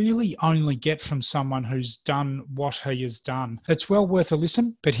can really only get from someone who's done what he has done. It's well worth a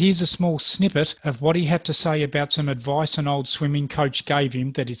listen, but here's a small snippet of what he had to say about some advice an old swimming coach gave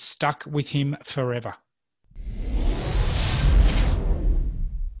him that is stuck with him forever.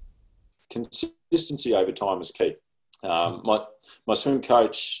 Consistency over time is key. My swim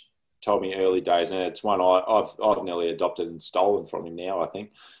coach told me early days, and it's one I've nearly adopted and stolen from him now, I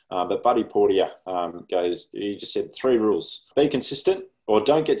think. But Buddy Portier he just said 3 rules: be consistent, or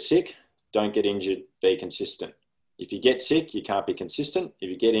don't get sick, don't get injured, be consistent. If you get sick, you can't be consistent. If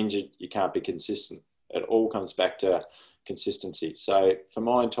you get injured, you can't be consistent. It all comes back to consistency. So for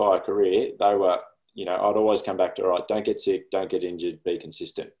my entire career, they were, I'd always come back to, all right, don't get sick, don't get injured, be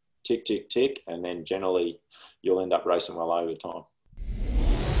consistent. Tick, tick, tick. And then generally you'll end up racing well over time.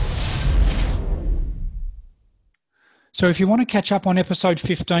 So if you want to catch up on episode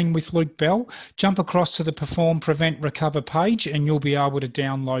 15 with Luke Bell, jump across to the Perform, Prevent, Recover page and you'll be able to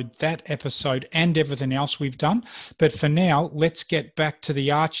download that episode and everything else we've done. But for now, let's get back to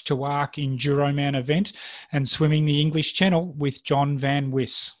the Arch to Arc Enduroman event and swimming the English Channel with John Van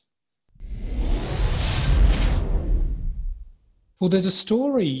Wisse. Well, there's a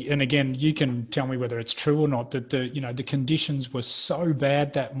story, and again, you can tell me whether it's true or not, that the conditions were so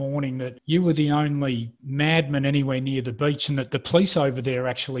bad that morning that you were the only madman anywhere near the beach, and that the police over there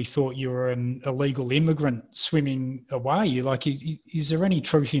actually thought you were an illegal immigrant swimming away. Like, is there any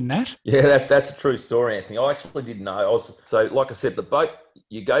truth in that? Yeah, that's a true story, Anthony. I actually didn't know. So, like I said, the boat,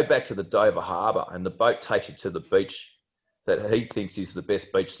 you go back to the Dover Harbour, and the boat takes you to the beach that he thinks is the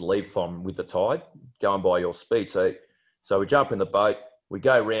best beach to leave from with the tide, going by your speed. So we jump in the boat, we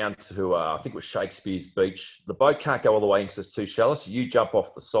go round to, I think it was Shakespeare's Beach. The boat can't go all the way in because it's too shallow. So you jump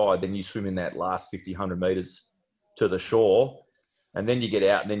off the side, then you swim in that last 50, 100 metres to the shore. And then you get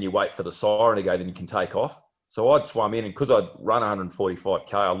out and then you wait for the siren to go, then you can take off. So I'd swum in, and because I'd run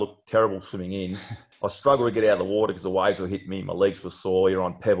 145K, I looked terrible swimming in. I struggled to get out of the water because the waves were hitting me. My legs were sore. You're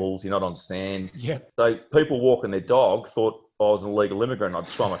on pebbles. You're not on sand. Yeah. So people walking their dog thought I was an illegal immigrant. I'd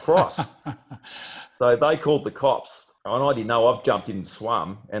swum across. So they called the cops. And I didn't know. I've jumped in and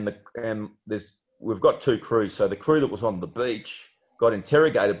swum, we've got 2 crews. So the crew that was on the beach got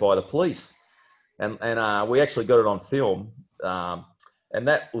interrogated by the police, and we actually got it on film. And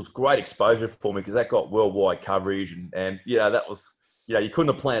that was great exposure for me because that got worldwide coverage. And that was, you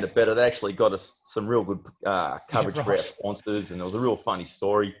couldn't have planned it better. They actually got us some real good coverage for our sponsors. And it was a real funny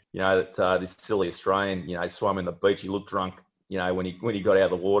story, that this silly Australian, swam in the beach. He looked drunk, when he got out of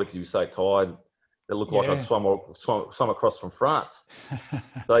the water because he was so tired. It looked like I'd swum across from France.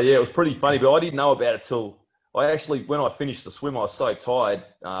 So, it was pretty funny. But I didn't know about it till when I finished the swim, I was so tired.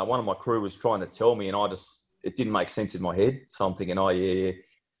 One of my crew was trying to tell me, and it didn't make sense in my head. So I'm thinking, oh, yeah.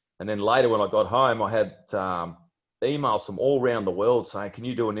 And then later when I got home, I had emails from all around the world saying, can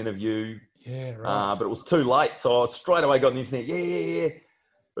you do an interview? Yeah, right. But it was too late. So I straight away got on the internet, yeah.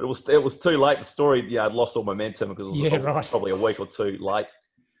 But it was too late. The story, I'd lost all momentum because it was probably a week or two late.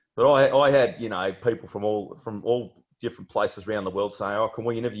 But I had, people from all different places around the world saying, oh, can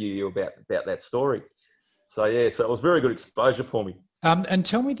we interview you about that story? So, so it was very good exposure for me. And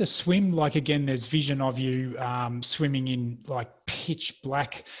tell me the swim, like, again, there's vision of you swimming in like pitch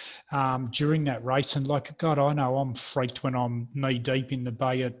black during that race. And like, God, I know I'm freaked when I'm knee deep in the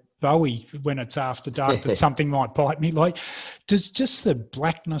bay at Bowie when it's after dark that something might bite me. Like, does just the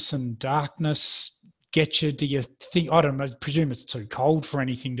blackness and darkness get you? Do you think, I don't know, I presume it's too cold for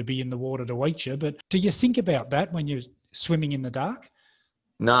anything to be in the water to eat you, but do you think about that when you're swimming in the dark?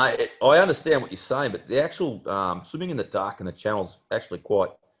 No, I understand what you're saying, but the actual swimming in the dark in the channel is actually quite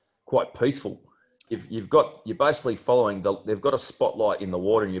peaceful. You're basically following they've got a spotlight in the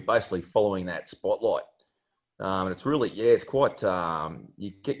water, and you're basically following that spotlight. And it's really, it's quite.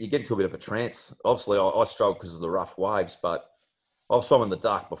 You get into a bit of a trance. Obviously, I struggle because of the rough waves, but I've swum in the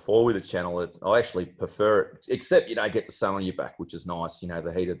dark before with the channel. I actually prefer it, except you don't get the sun on your back, which is nice,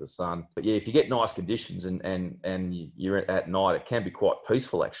 the heat of the sun. But if you get nice conditions and you're at night, it can be quite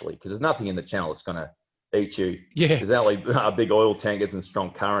peaceful actually, because there's nothing in the channel that's going to eat you. Yeah. There's only big oil tankers and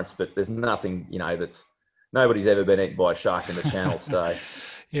strong currents, but there's nothing, nobody's ever been eaten by a shark in the channel. So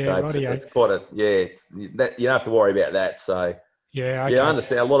it's quite you don't have to worry about that. So I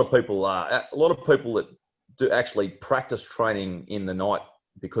understand a lot of people that do actually practice training in the night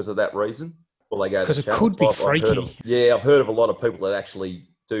because of that reason. Well, they go because it could be freaky. I've heard of a lot of people that actually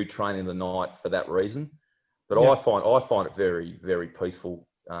do train in the night for that reason. But I find it very, very peaceful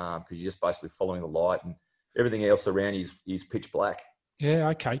because you're just basically following the light, and everything else around you is pitch black. Yeah,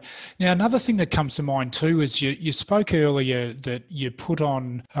 okay. Now, another thing that comes to mind too is you spoke earlier that you put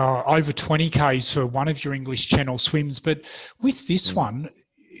on over 20 Ks for one of your English Channel swims, but with this one,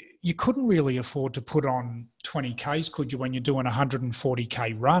 you couldn't really afford to put on 20 Ks, could you, when you're doing a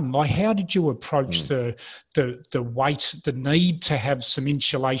 140K run? Like, how did you approach the weight, the need to have some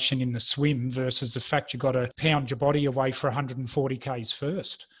insulation in the swim versus the fact you got to pound your body away for 140 Ks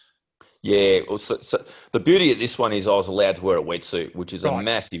first? Yeah, well, so the beauty of this one is I was allowed to wear a wetsuit, which is a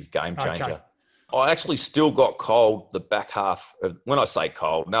massive game changer. Okay. I actually still got cold the back half of, when I say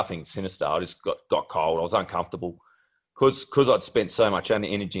cold, nothing sinister, I just got cold. I was uncomfortable. Because I'd spent so much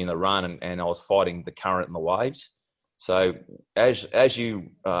energy in the run and I was fighting the current and the waves. So as you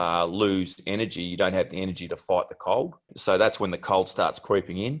lose energy, you don't have the energy to fight the cold. So that's when the cold starts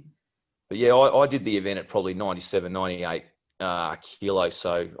creeping in. But I did the event at probably 97, 98 kilos.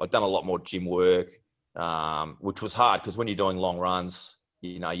 So I'd done a lot more gym work, which was hard because when you're doing long runs,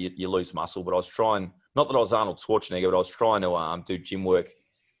 you lose muscle. But I was trying, not that I was Arnold Schwarzenegger, but I was trying to do gym work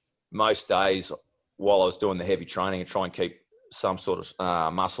most days while I was doing the heavy training and try and keep some sort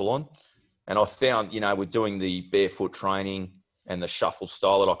of muscle on. And I found, with doing the barefoot training and the shuffle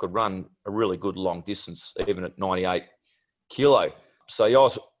style, that I could run a really good long distance, even at 98 kilo. So I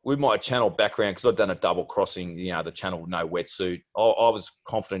was, with my channel background, because I'd done a double crossing, the channel with no wetsuit, I was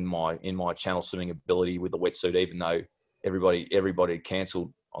confident in my channel swimming ability with the wetsuit, even though everybody had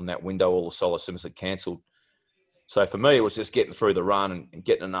cancelled on that window. All the solo swimmers had cancelled. So for me, it was just getting through the run and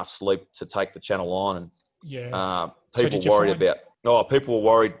getting enough sleep to take the channel on. And people were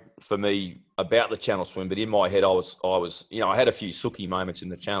worried for me about the channel swim, but in my head, I was, I had a few sooky moments in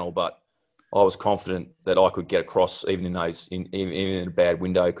the channel, but I was confident that I could get across even in a bad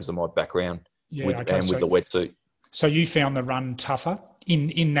window because of my background with the wetsuit. So you found the run tougher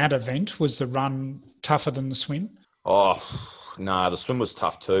in that event? Was the run tougher than the swim? Oh no, the swim was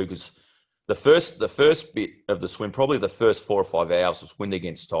tough too because the first bit of the swim, probably the first 4 or 5 hours, was wind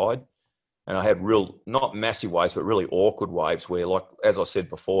against tide. And I had not massive waves, but really awkward waves where, like, as I said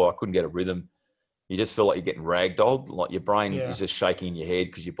before, I couldn't get a rhythm. You just feel like you're getting ragdolled. Like your brain is just shaking in your head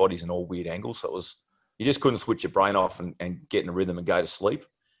because your body's in all weird angles. So you just couldn't switch your brain off and get in a rhythm and go to sleep.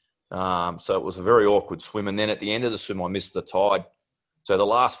 So it was a very awkward swim. And then at the end of the swim, I missed the tide. So the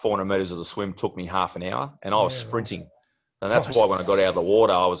last 400 meters of the swim took me half an hour and I was sprinting. Right. And that's why when I got out of the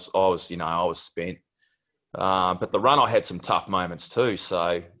water, I was spent. But the run, I had some tough moments too.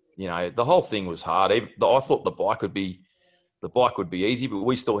 So, the whole thing was hard. I thought the bike would be easy, but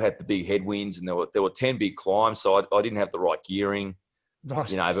we still had the big headwinds, and there were 10 big climbs, so I didn't have the right gearing.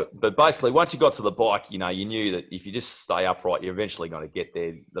 Right. But basically, once you got to the bike, you knew that if you just stay upright, you're eventually going to get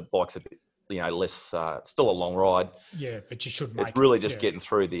there. The bike's a bit, less. It's still a long ride. Yeah, but you should make It's really just getting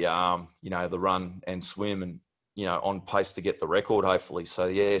through the the run and swim, and on pace to get the record, hopefully.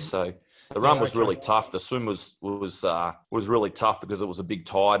 So so the run was really tough. The swim was really tough because it was a big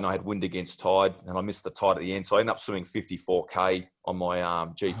tide, and I had wind against tide, and I missed the tide at the end. So I ended up swimming 54K on my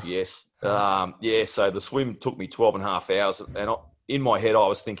GPS. So the swim took me 12 and a half hours, and in my head I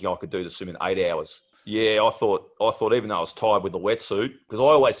was thinking I could do the swim in 8 hours. Yeah, I thought even though I was tired with the wetsuit, because I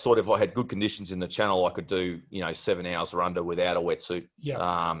always thought if I had good conditions in the channel, I could do 7 hours or under without a wetsuit.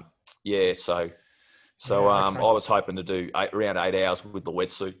 Yeah. So I was hoping to do around 8 hours with the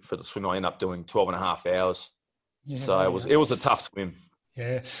wetsuit for the swim. I ended up doing 12 and a half hours. Yeah, so it was a tough swim.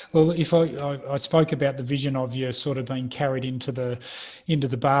 Yeah. Well, if I spoke about the vision of you sort of being carried into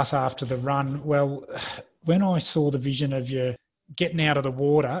the bath after the run. Well, when I saw the vision of you getting out of the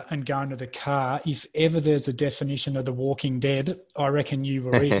water and going to the car, if ever there's a definition of The Walking Dead, I reckon you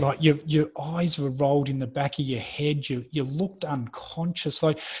were like your eyes were rolled in the back of your head. You looked unconscious.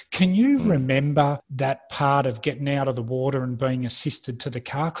 Like, can you remember that part of getting out of the water and being assisted to the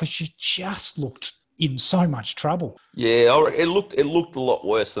car? Because you just looked in so much trouble. Yeah, it looked a lot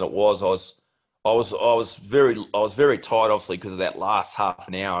worse than it was. I was very tired, obviously, because of that last half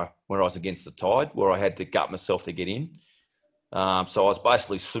an hour where I was against the tide, where I had to gut myself to get in. So I was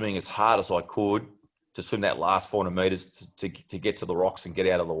basically swimming as hard as I could to swim that last 400 metres to get to the rocks and get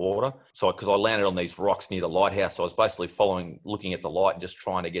out of the water. So because I landed on these rocks near the lighthouse, so I was basically looking at the light and just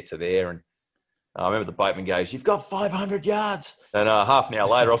trying to get to there. And I remember the boatman goes, "You've got 500 yards." And half an hour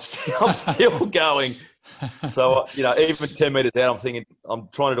later, I'm still going. So, even 10 metres out, I'm thinking, I'm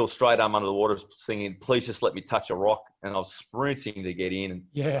trying to do a straight arm under the water, singing, "Please just let me touch a rock." And I was sprinting to get in. And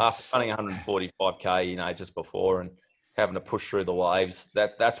after running 145K, just before, and having to push through the waves,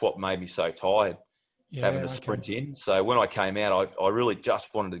 that's what made me so tired, having to sprint in. So when I came out, I really just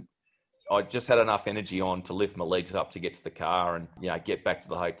I just had enough energy on to lift my legs up to get to the car and, get back to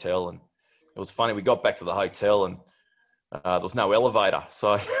the hotel. And it was funny, we got back to the hotel and there was no elevator.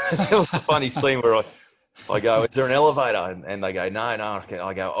 So it was a funny scene where I go, "Is there an elevator?" And they go, no.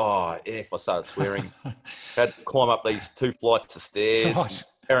 I go, "Oh, F." I started swearing. Had to climb up these 2 flights of stairs. Right.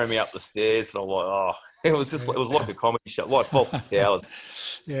 Carrying me up the stairs, and I'm like, "Oh." It was like a comedy show, like Fawlty Towers.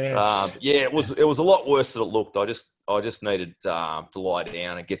 It was a lot worse than it looked. I just needed to lie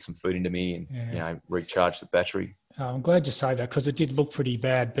down and get some food into me and recharge the battery. I'm glad you say that because it did look pretty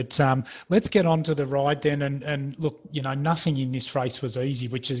bad. But let's get on to the ride then. And look, nothing in this race was easy,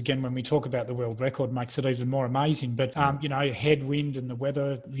 which is, again, when we talk about the world record, makes it even more amazing. But, headwind and the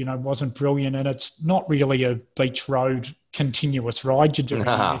weather, wasn't brilliant. And it's not really a beach road continuous ride you're doing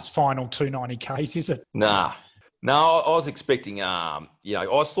in this final 290 Ks, is it? Nah. No, I was expecting, I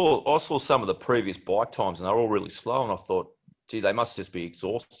saw some of the previous bike times and they're all really slow. And I thought, gee, they must just be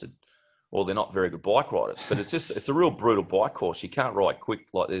exhausted. Or they're not very good bike riders, but it's a real brutal bike course. You can't ride quick.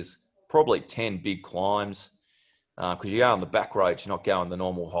 Like, there's probably 10 big climbs because you go on the back roads, you're not going the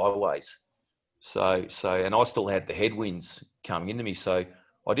normal highways. So, and I still had the headwinds coming into me, so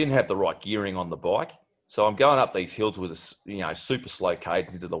I didn't have the right gearing on the bike. So I'm going up these hills with a super slow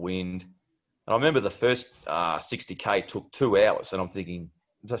cadence into the wind. And I remember the first 60K took 2 hours, and I'm thinking,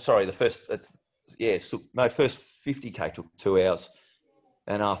 sorry, first 50K took 2 hours.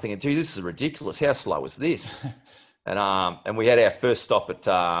 And I'm thinking, gee, this is ridiculous. How slow is this? And we had our first stop at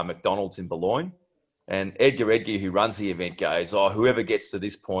McDonald's in Boulogne. And Edgar, who runs the event, goes, "Oh, whoever gets to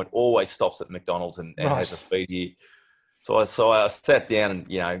this point always stops at McDonald's and has a feed here." So I sat down and,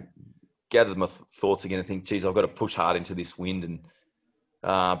 gathered my thoughts again and think, geez, I've got to push hard into this wind. And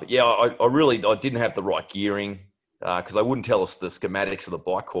I didn't have the right gearing because they wouldn't tell us the schematics of the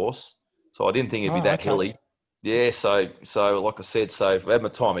bike course. So I didn't think it'd be that hilly. Yeah, so like I said, so if I had my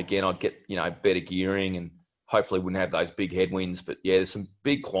time again, I'd get, better gearing and hopefully wouldn't have those big headwinds. But yeah, there's some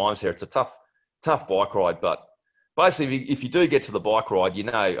big climbs here. It's a tough bike ride. But basically, if you do get to the bike ride,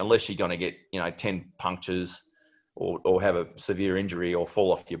 unless you're going to get, 10 punctures or have a severe injury or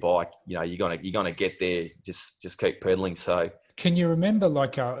fall off your bike, you're going to get there. Just keep pedaling. So. Can you remember,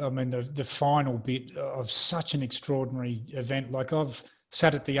 the final bit of such an extraordinary event? Like, I've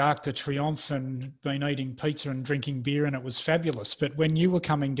sat at the Arc de Triomphe and been eating pizza and drinking beer, and it was fabulous. But when you were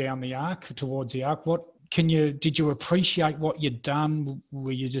coming down the Arc, towards the Arc, did you appreciate what you'd done?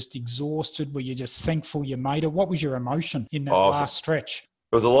 Were you just exhausted? Were you just thankful you made it? What was your emotion in that last stretch?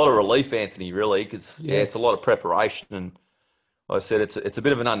 It was a lot of relief, Anthony, really, because Yeah. it's a lot of preparation. And like I said, it's a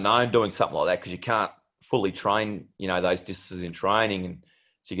bit of an unknown doing something like that because you can't fully train, those distances in training, and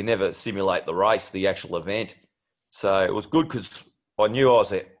so you can never simulate the race, the actual event. So it was good because I knew I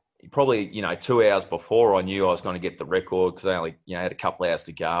was probably 2 hours before. I knew I was going to get the record because I only had a couple of hours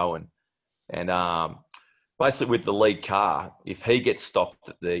to go, and basically with the lead car, if he gets stopped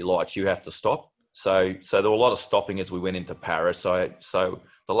at the lights, you have to stop. So there were a lot of stopping as we went into Paris. So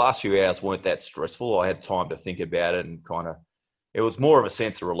the last few hours weren't that stressful. I had time to think about it, and it was more of a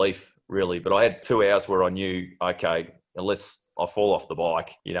sense of relief, really. But I had 2 hours where I knew, okay, unless I fall off the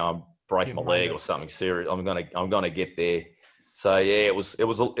bike, I'm break my leg or something serious, I'm gonna get there. So yeah, it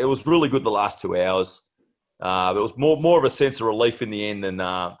was really good the last 2 hours. But it was more of a sense of relief in the end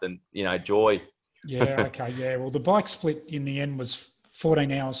than joy. Yeah. Okay. Yeah. Well, the bike split in the end was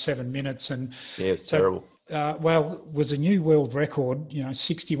 14 hours, 7 minutes. And yeah, it's terrible. Was a new world record,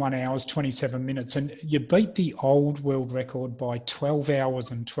 61 hours, 27 minutes. And you beat the old world record by 12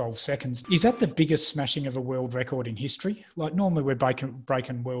 hours and 12 seconds. Is that the biggest smashing of a world record in history? Like normally we're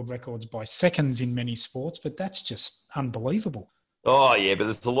breaking world records by seconds in many sports, but that's just unbelievable. Oh yeah, but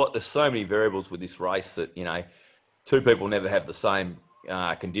there's so many variables with this race that, two people never have the same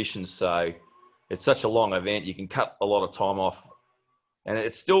conditions. So it's such a long event. You can cut a lot of time off. And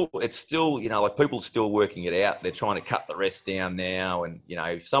it's still, like people are still working it out. They're trying to cut the rest down now. And,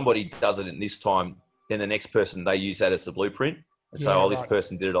 if somebody does it in this time, then the next person, they use that as the blueprint. And so, this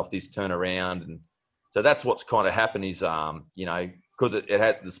person did it off this turnaround. And so that's what's kind of happened is, because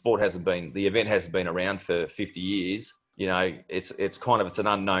the event hasn't been around for 50 years, it's an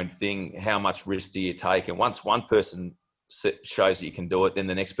unknown thing. How much risk do you take? And once one person shows that you can do it, then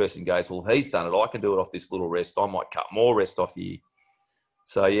the next person goes, well, he's done it. I can do it off this little rest. I might cut more rest off here.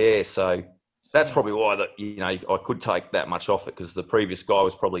 So that's probably why I could take that much off it, because the previous guy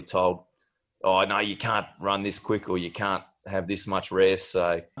was probably told, oh, no, you can't run this quick or you can't have this much rest.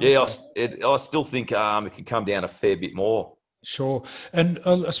 So, I still think it can come down a fair bit more. Sure. And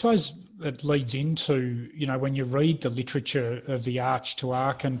I suppose it leads into, when you read the literature of the arch to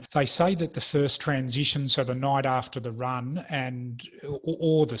arc, and they say that the first transition, so the night after the run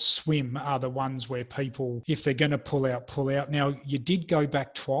or the swim, are the ones where people, if they're going to pull out. Now, you did go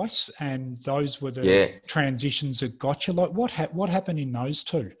back twice, and those were the transitions that got you. Like, what happened in those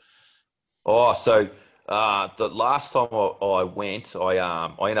two? Oh, so the last time I went, I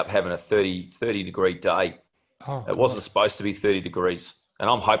ended up having a 30 degree day. Oh, it wasn't supposed to be 30 degrees, and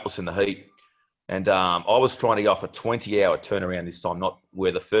I'm hopeless in the heat. And I was trying to go off a 20-hour turnaround this time, not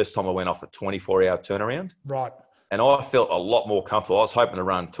where the first time I went off a 24-hour turnaround. Right. And I felt a lot more comfortable. I was hoping to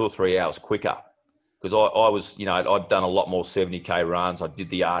run 2 or 3 hours quicker because I was, I'd done a lot more 70K runs. I did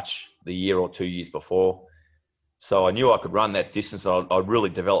the arch the year or 2 years before. So I knew I could run that distance. I'd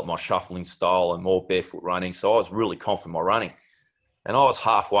really developed my shuffling style and more barefoot running. So I was really confident in my running. And I was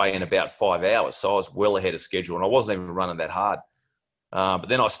halfway in about 5 hours. So I was well ahead of schedule, and I wasn't even running that hard. But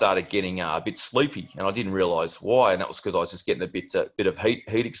then I started getting a bit sleepy, and I didn't realise why. And that was because I was just getting a bit of heat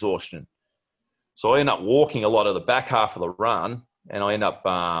exhaustion. So I ended up walking a lot of the back half of the run, and I ended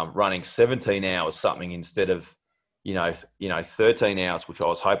up running 17 hours something instead of, 13 hours, which I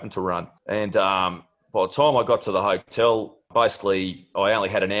was hoping to run. And by the time I got to the hotel, basically I only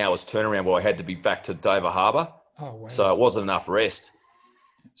had an hour's turnaround where I had to be back to Dover Harbour. Oh, wow. So it wasn't enough rest.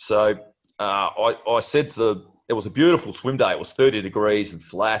 So I said it was a beautiful swim day. It was 30 degrees and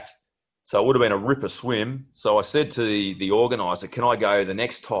flat. So it would have been a ripper swim. So I said to the organiser, can I go the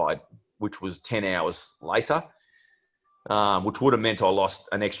next tide, which was 10 hours later, which would have meant I lost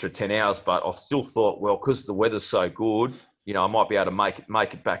an extra 10 hours. But I still thought, well, because the weather's so good, I might be able to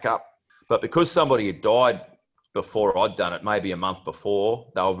make it back up. But because somebody had died before I'd done it, maybe a month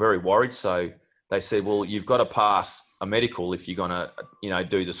before, they were very worried. So they said, well, you've got to pass a medical if you're going to,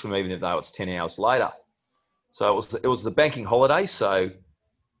 do the swim, even though it's 10 hours later. So it was the banking holiday, so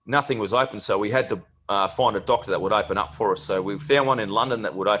nothing was open. So we had to find a doctor that would open up for us. So we found one in London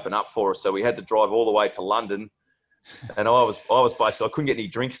that would open up for us. So we had to drive all the way to London. And I was basically, I couldn't get any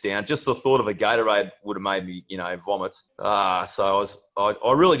drinks down. Just the thought of a Gatorade would have made me, vomit. So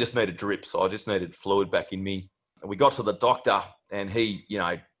I really just needed drips. I just needed fluid back in me. And we got to the doctor, and he,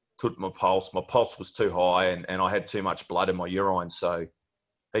 took my pulse. My pulse was too high, and I had too much blood in my urine. So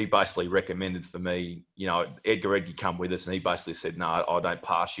he basically recommended for me, Edgar, come with us. And he basically said, no, I don't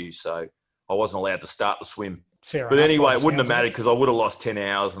pass you. So I wasn't allowed to start the swim. Fair but enough, anyway, it wouldn't have mattered because I would have lost 10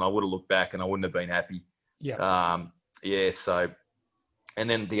 hours and I would have looked back and I wouldn't have been happy. Yeah. So, and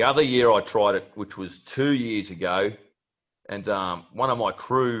then the other year I tried it, which was 2 years ago. And one of my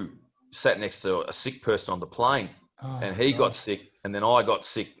crew sat next to a sick person on the plane, and he got sick. and then I got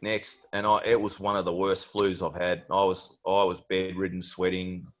sick next, and it was one of the worst flus I've had. I was bedridden,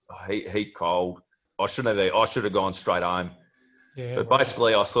 sweating, heat cold. I should have gone straight home. Yeah, but wow.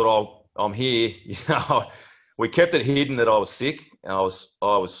 basically, I thought, I'm here. We kept it hidden that I was sick, and I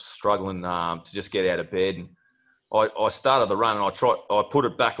was struggling to just get out of bed. And I started the run, and I put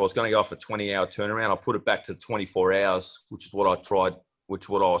it back. I was going to go off a 20-hour turnaround. I put it back to 24 hours, which is what I tried, which is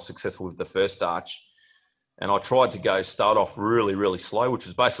what I was successful with the first arch. And I tried to start off really, really slow, which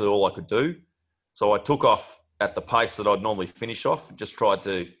is basically all I could do. So I took off at the pace that I'd normally finish off, and just tried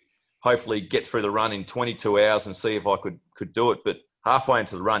to hopefully get through the run in 22 hours and see if I could do it. But halfway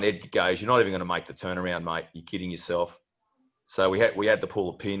into the run, Ed goes, "You're not even going to make the turnaround, mate. You're kidding yourself." So we had to pull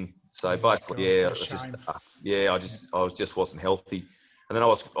a pin. So basically, I just wasn't healthy. And then I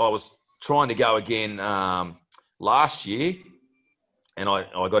was trying to go again last year, and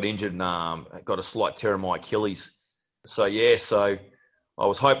I got injured and got a slight tear in my Achilles. So I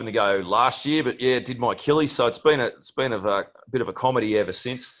was hoping to go last year, but did my Achilles. So it's been a bit of a comedy ever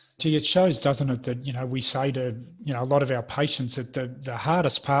since. Gee, it shows, doesn't it, that, we say to, a lot of our patients that the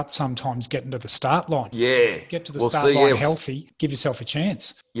hardest part sometimes getting to the start line. Yeah. Get to the start line healthy, give yourself a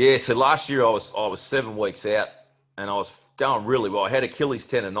chance. Yeah, so last year I was 7 weeks out, and I was going really well. I had Achilles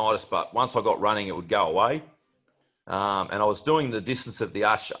tendonitis, but once I got running, it would go away. And I was doing the distance of the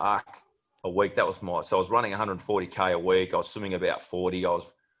arch a week. So I was running 140K a week. I was swimming about 40. I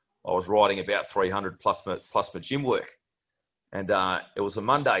was riding about 300 plus my gym work. And it was a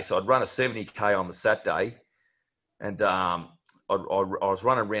Monday, so I'd run a 70K on the Saturday, and I was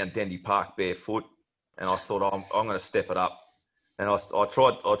running around Dendy Park barefoot, and I thought, I'm going to step it up. And I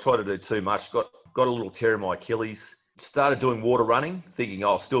tried to do too much. Got a little tear in my Achilles. Started doing water running, thinking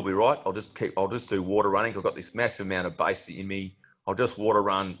I'll still be right. I'll just do water running. I've got this massive amount of base in me. I'll just water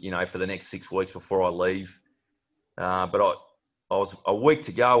run, for the next 6 weeks before I leave. But I was a week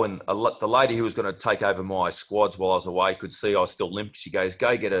to go, and the lady who was going to take over my squads while I was away could see I was still limping. She goes,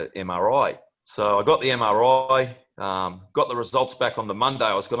 "Go get an MRI." So I got the MRI, got the results back on the Monday.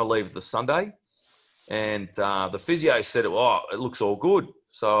 I was going to leave the Sunday, and the physio said, "It looks all good."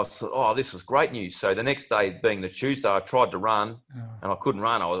 So I thought, this is great news. So the next day, being the Tuesday, I tried to run, and I couldn't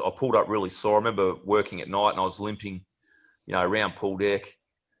run. I pulled up really sore. I remember working at night, and I was limping, around pool deck.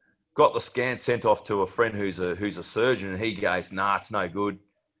 Got the scan sent off to a friend who's a surgeon, and he goes, "Nah, it's no good."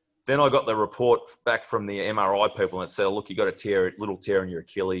 Then I got the report back from the MRI people, and it said, "Look, you got a little tear in your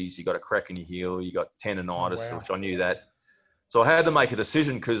Achilles, you got a crack in your heel, you got tendonitis," which I knew that. So I had to make a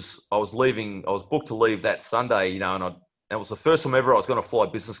decision because I was booked to leave that Sunday, and it was the first time ever I was going to fly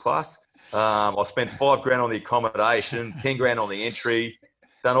business class. I spent $5,000 on the accommodation, $10,000 on the entry,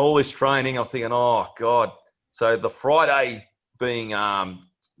 done all this training. I'm thinking, oh God. So the Friday being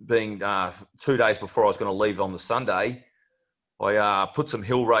 2 days before I was going to leave on the Sunday, I put some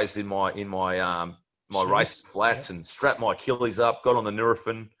hill race in my race flats and strapped my Achilles up, got on the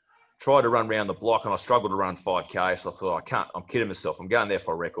Nurofen, tried to run around the block, and I struggled to run 5K. So I thought, I'm kidding myself. I'm going there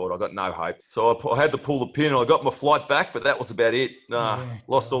for a record. I got no hope. So I had to pull the pin, and I got my flight back, but that was about it.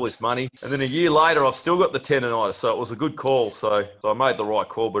 Lost all this money. And then a year later, I've still got the tendonitis. So it was a good call. So I made the right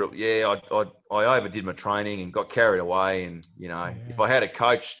call, but I overdid my training and got carried away. And, if I had a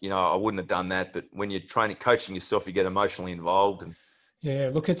coach, I wouldn't have done that. But when you're coaching yourself, you get emotionally involved. And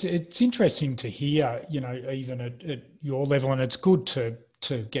yeah, look, it's interesting to hear, even at your level, and it's good to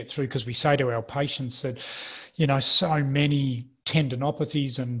get through, because we say to our patients that, so many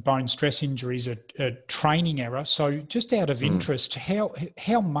tendinopathies and bone stress injuries are training error. So just out of interest,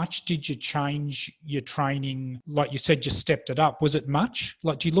 how much did you change your training? Like you said, you stepped it up. Was it much?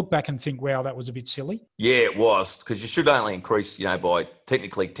 Like, do you look back and think, wow, that was a bit silly? Yeah, it was, because you should only increase, by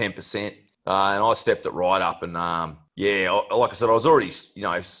technically 10%. And I stepped it right up. And like I said, I was already,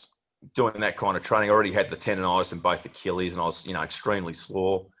 doing that kind of training. I already had the tendonitis in both Achilles, and I was, extremely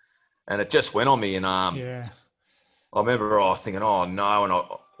sore, and it just went on me. And I remember thinking, oh no, and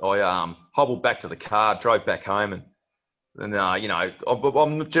I hobbled back to the car, drove back home, and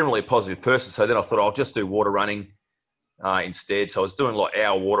I'm generally a positive person, so then I thought I'll just do water running instead. So I was doing like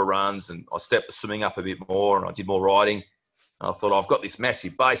hour water runs, and I stepped the swimming up a bit more, and I did more riding. I thought, I've got this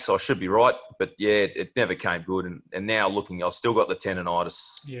massive base, so I should be right. But it never came good. And now looking, I've still got the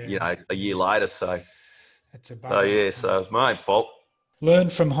tendonitis, a year later. So it's so it's my own fault. Learn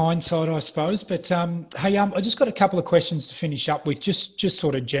from hindsight, I suppose. But hey, I just got a couple of questions to finish up with, just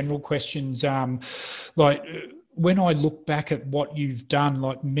sort of general questions. Like, when I look back at what you've done,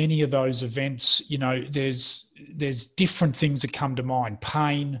 like many of those events, you know, there's different things that come to mind: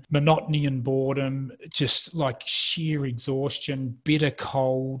 pain, monotony and boredom, just like sheer exhaustion, bitter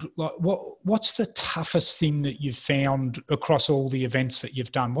cold. Like what's the toughest thing that you've found across all the events that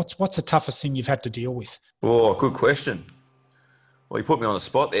you've done? What's the toughest thing you've had to deal with? Oh, good question. Well, you put me on the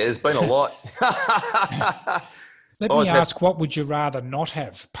spot there. There's been a lot. Let me ask, what would you rather not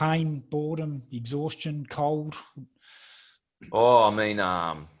have? Pain, boredom, exhaustion, cold? Oh, I mean,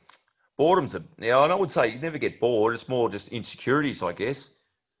 boredom's I would say you never get bored. It's more just insecurities, I guess.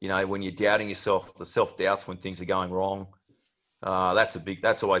 You know, when you're doubting yourself, the self-doubts when things are going wrong.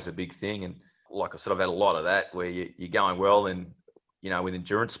 That's always a big thing. And like I said, I've had a lot of that where you're going well, and, you know, with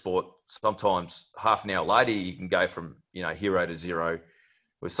endurance sport, sometimes half an hour later, you can go from, you know, hero to zero,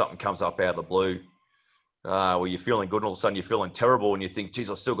 where something comes up out of the blue. Where you're feeling good and all of a sudden you're feeling terrible and you think,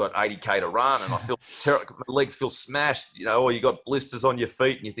 geez, I've still got 80K to run and I feel terrible, my legs feel smashed, you know, or you got blisters on your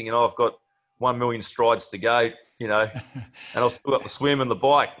feet and you're thinking, oh, I've got 1 million strides to go, you know, and I've still got the swim and the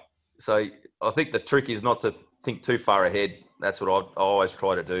bike. So I think the trick is not to think too far ahead. That's what I always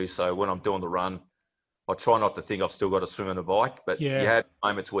try to do. So when I'm doing the run, I try not to think I've still got to swim and a bike, but you have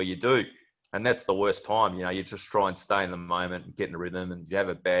moments where you do. And that's the worst time. You know, you just try and stay in the moment and get in the rhythm. And if you have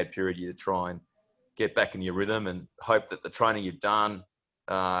a bad period, you try and get back in your rhythm and hope that the training you've done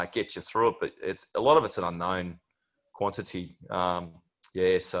gets you through it. But a lot of it's an unknown quantity.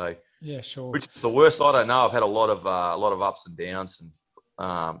 Yeah, sure. Which is the worst? I don't know. I've had a lot of ups and downs, and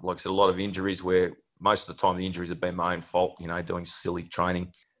like I said, a lot of injuries where most of the time the injuries have been my own fault. You know, doing silly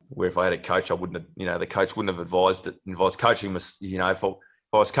training. Where if I had a coach, I wouldn't have. You know, the coach wouldn't have advised it. If I was coaching, you know, if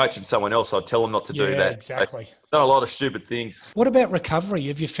I was coaching someone else, I'd tell them not to do that. Exactly. I've done a lot of stupid things. What about recovery?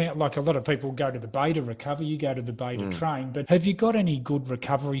 Have you found, like a lot of people go to the bay to recover, you go to the bay to train, but have you got any good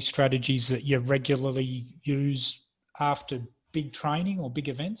recovery strategies that you regularly use after big training or big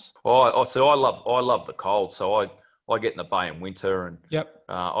events? So I love the cold. So I get in the bay in winter, and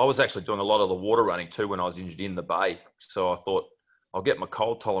I was actually doing a lot of the water running too when I was injured in the bay. So I thought I'll get my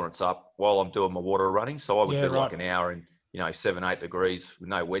cold tolerance up while I'm doing my water running. So I would do like an hour in, you know, 7-8 degrees with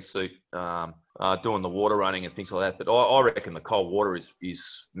no wetsuit, doing the water running and things like that. But I reckon the cold water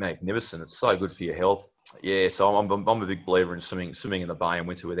is magnificent. It's so good for your health. Yeah, so I'm a big believer in swimming in the bay in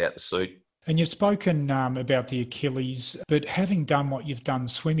winter without the suit. And you've spoken about the Achilles, but having done what you've done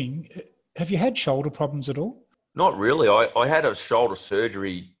swimming, have you had shoulder problems at all? Not really. I had a shoulder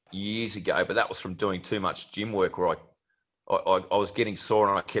surgery years ago, but that was from doing too much gym work where I was getting sore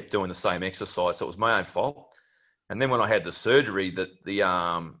and I kept doing the same exercise. So it was my own fault. And then when I had the surgery,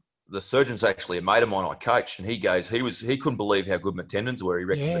 the surgeon's actually a mate of mine I coach, and he couldn't believe how good my tendons were. He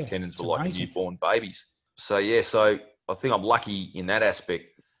reckoned the tendons were like newborn babies. So so I think I'm lucky in that aspect.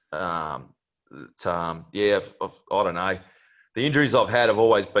 I don't know. The injuries I've had have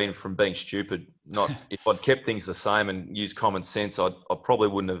always been from being stupid. Not if I'd kept things the same and used common sense, I probably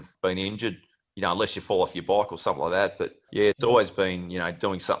wouldn't have been injured. You know, unless you fall off your bike or something like that. But yeah, it's always been, you know,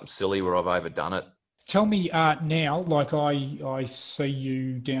 doing something silly where I've overdone it. Tell me now, like I see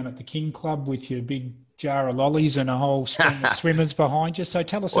you down at the King Club with your big jar of lollies and a whole string of swimmers behind you. So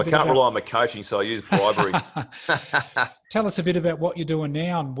tell us I can't rely on my coaching, so I use bribery. Tell us a bit about what you're doing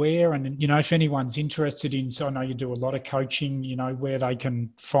now and where, and, you know, if anyone's interested in, so I know you do a lot of coaching, you know, where they can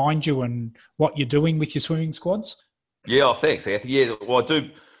find you and what you're doing with your swimming squads. Yeah, thanks, Anthony. Yeah, well,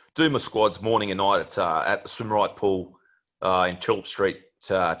 I do my squads morning and night at the Swim Right Pool in Tulip Street,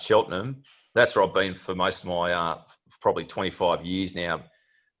 Cheltenham. That's where I've been for most of my probably 25 years now.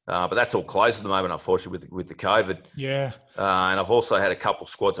 But that's all closed at the moment, unfortunately, with the COVID. Yeah. And I've also had a couple of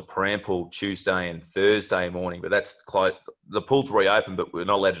squads at Parampool Tuesday and Thursday morning, but that's closed. The pool's reopened, but we're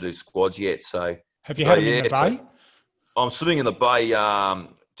not allowed to do squads yet. So have you had them in the bay? So I'm swimming in the bay,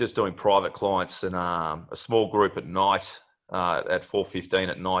 just doing private clients and a small group at night at 4:15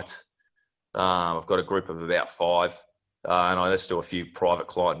 at night. I've got a group of about 5. And I just do a few private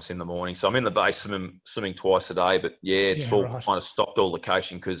clients in the morning. So I'm in the bay swimming twice a day. But kind of stopped all the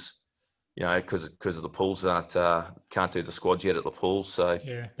coaching because of the pools can't do the squads yet at the pools. So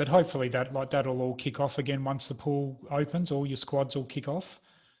yeah, but hopefully that'll all kick off again once the pool opens. All your squads will kick off.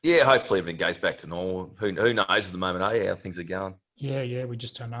 Yeah, hopefully everything goes back to normal. Who knows at the moment, how things are going. Yeah, we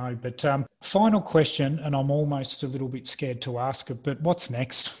just don't know. But final question, and I'm almost a little bit scared to ask it, but what's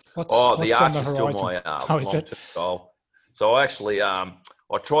next? What's the arch on the is still horizon? my long-term goal. So I actually, I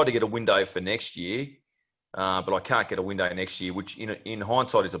tried to get a window for next year, but I can't get a window next year, which in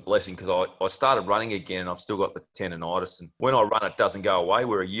hindsight is a blessing because I started running again and I've still got the tendonitis. And when I run, it doesn't go away,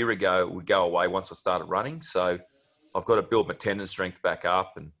 where a year ago it would go away once I started running. So I've got to build my tendon strength back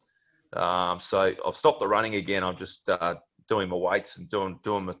up. And So I've stopped the running again. I'm just doing my weights and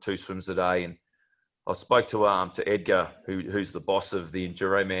doing my 2 swims a day. And I spoke to Edgar, who's the boss of the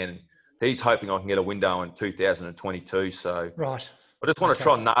Enduro Man. And he's hoping I can get a window in 2022. So right. I just want to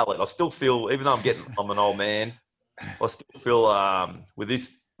try and nail it. I still feel, even though I'm an old man, I still feel with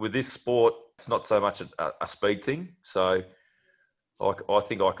this sport, it's not so much a speed thing. So I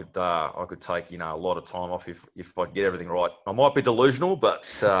think I could take a lot of time off if I get everything right. I might be delusional, but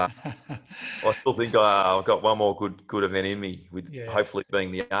I still think I've got one more good event in me, with hopefully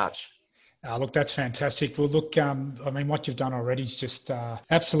being the Arch. Look, that's fantastic. Well, look, I mean, what you've done already is just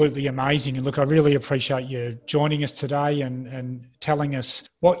absolutely amazing. And look, I really appreciate you joining us today and telling us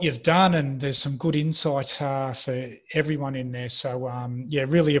what you've done. And there's some good insight for everyone in there. So,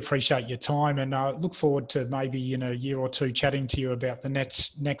 really appreciate your time, and look forward to maybe in a year or two chatting to you about the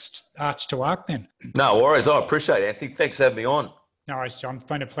next Arch to Arc then. No worries. I appreciate it, Anthony. Thanks for having me on. No worries, John. It's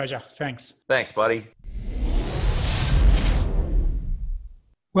been a pleasure. Thanks. Thanks, buddy.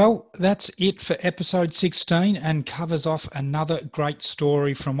 Well, that's it for episode 16, and covers off another great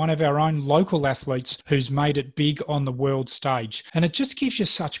story from one of our own local athletes who's made it big on the world stage. And it just gives you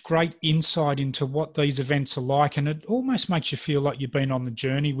such great insight into what these events are like, and it almost makes you feel like you've been on the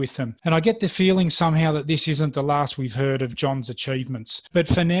journey with them. And I get the feeling somehow that this isn't the last we've heard of John's achievements. But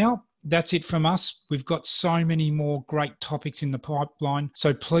for now, that's it from us. We've got so many more great topics in the pipeline.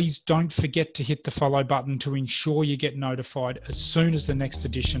 So please don't forget to hit the follow button to ensure you get notified as soon as the next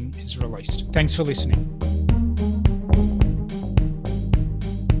edition is released. Thanks for listening.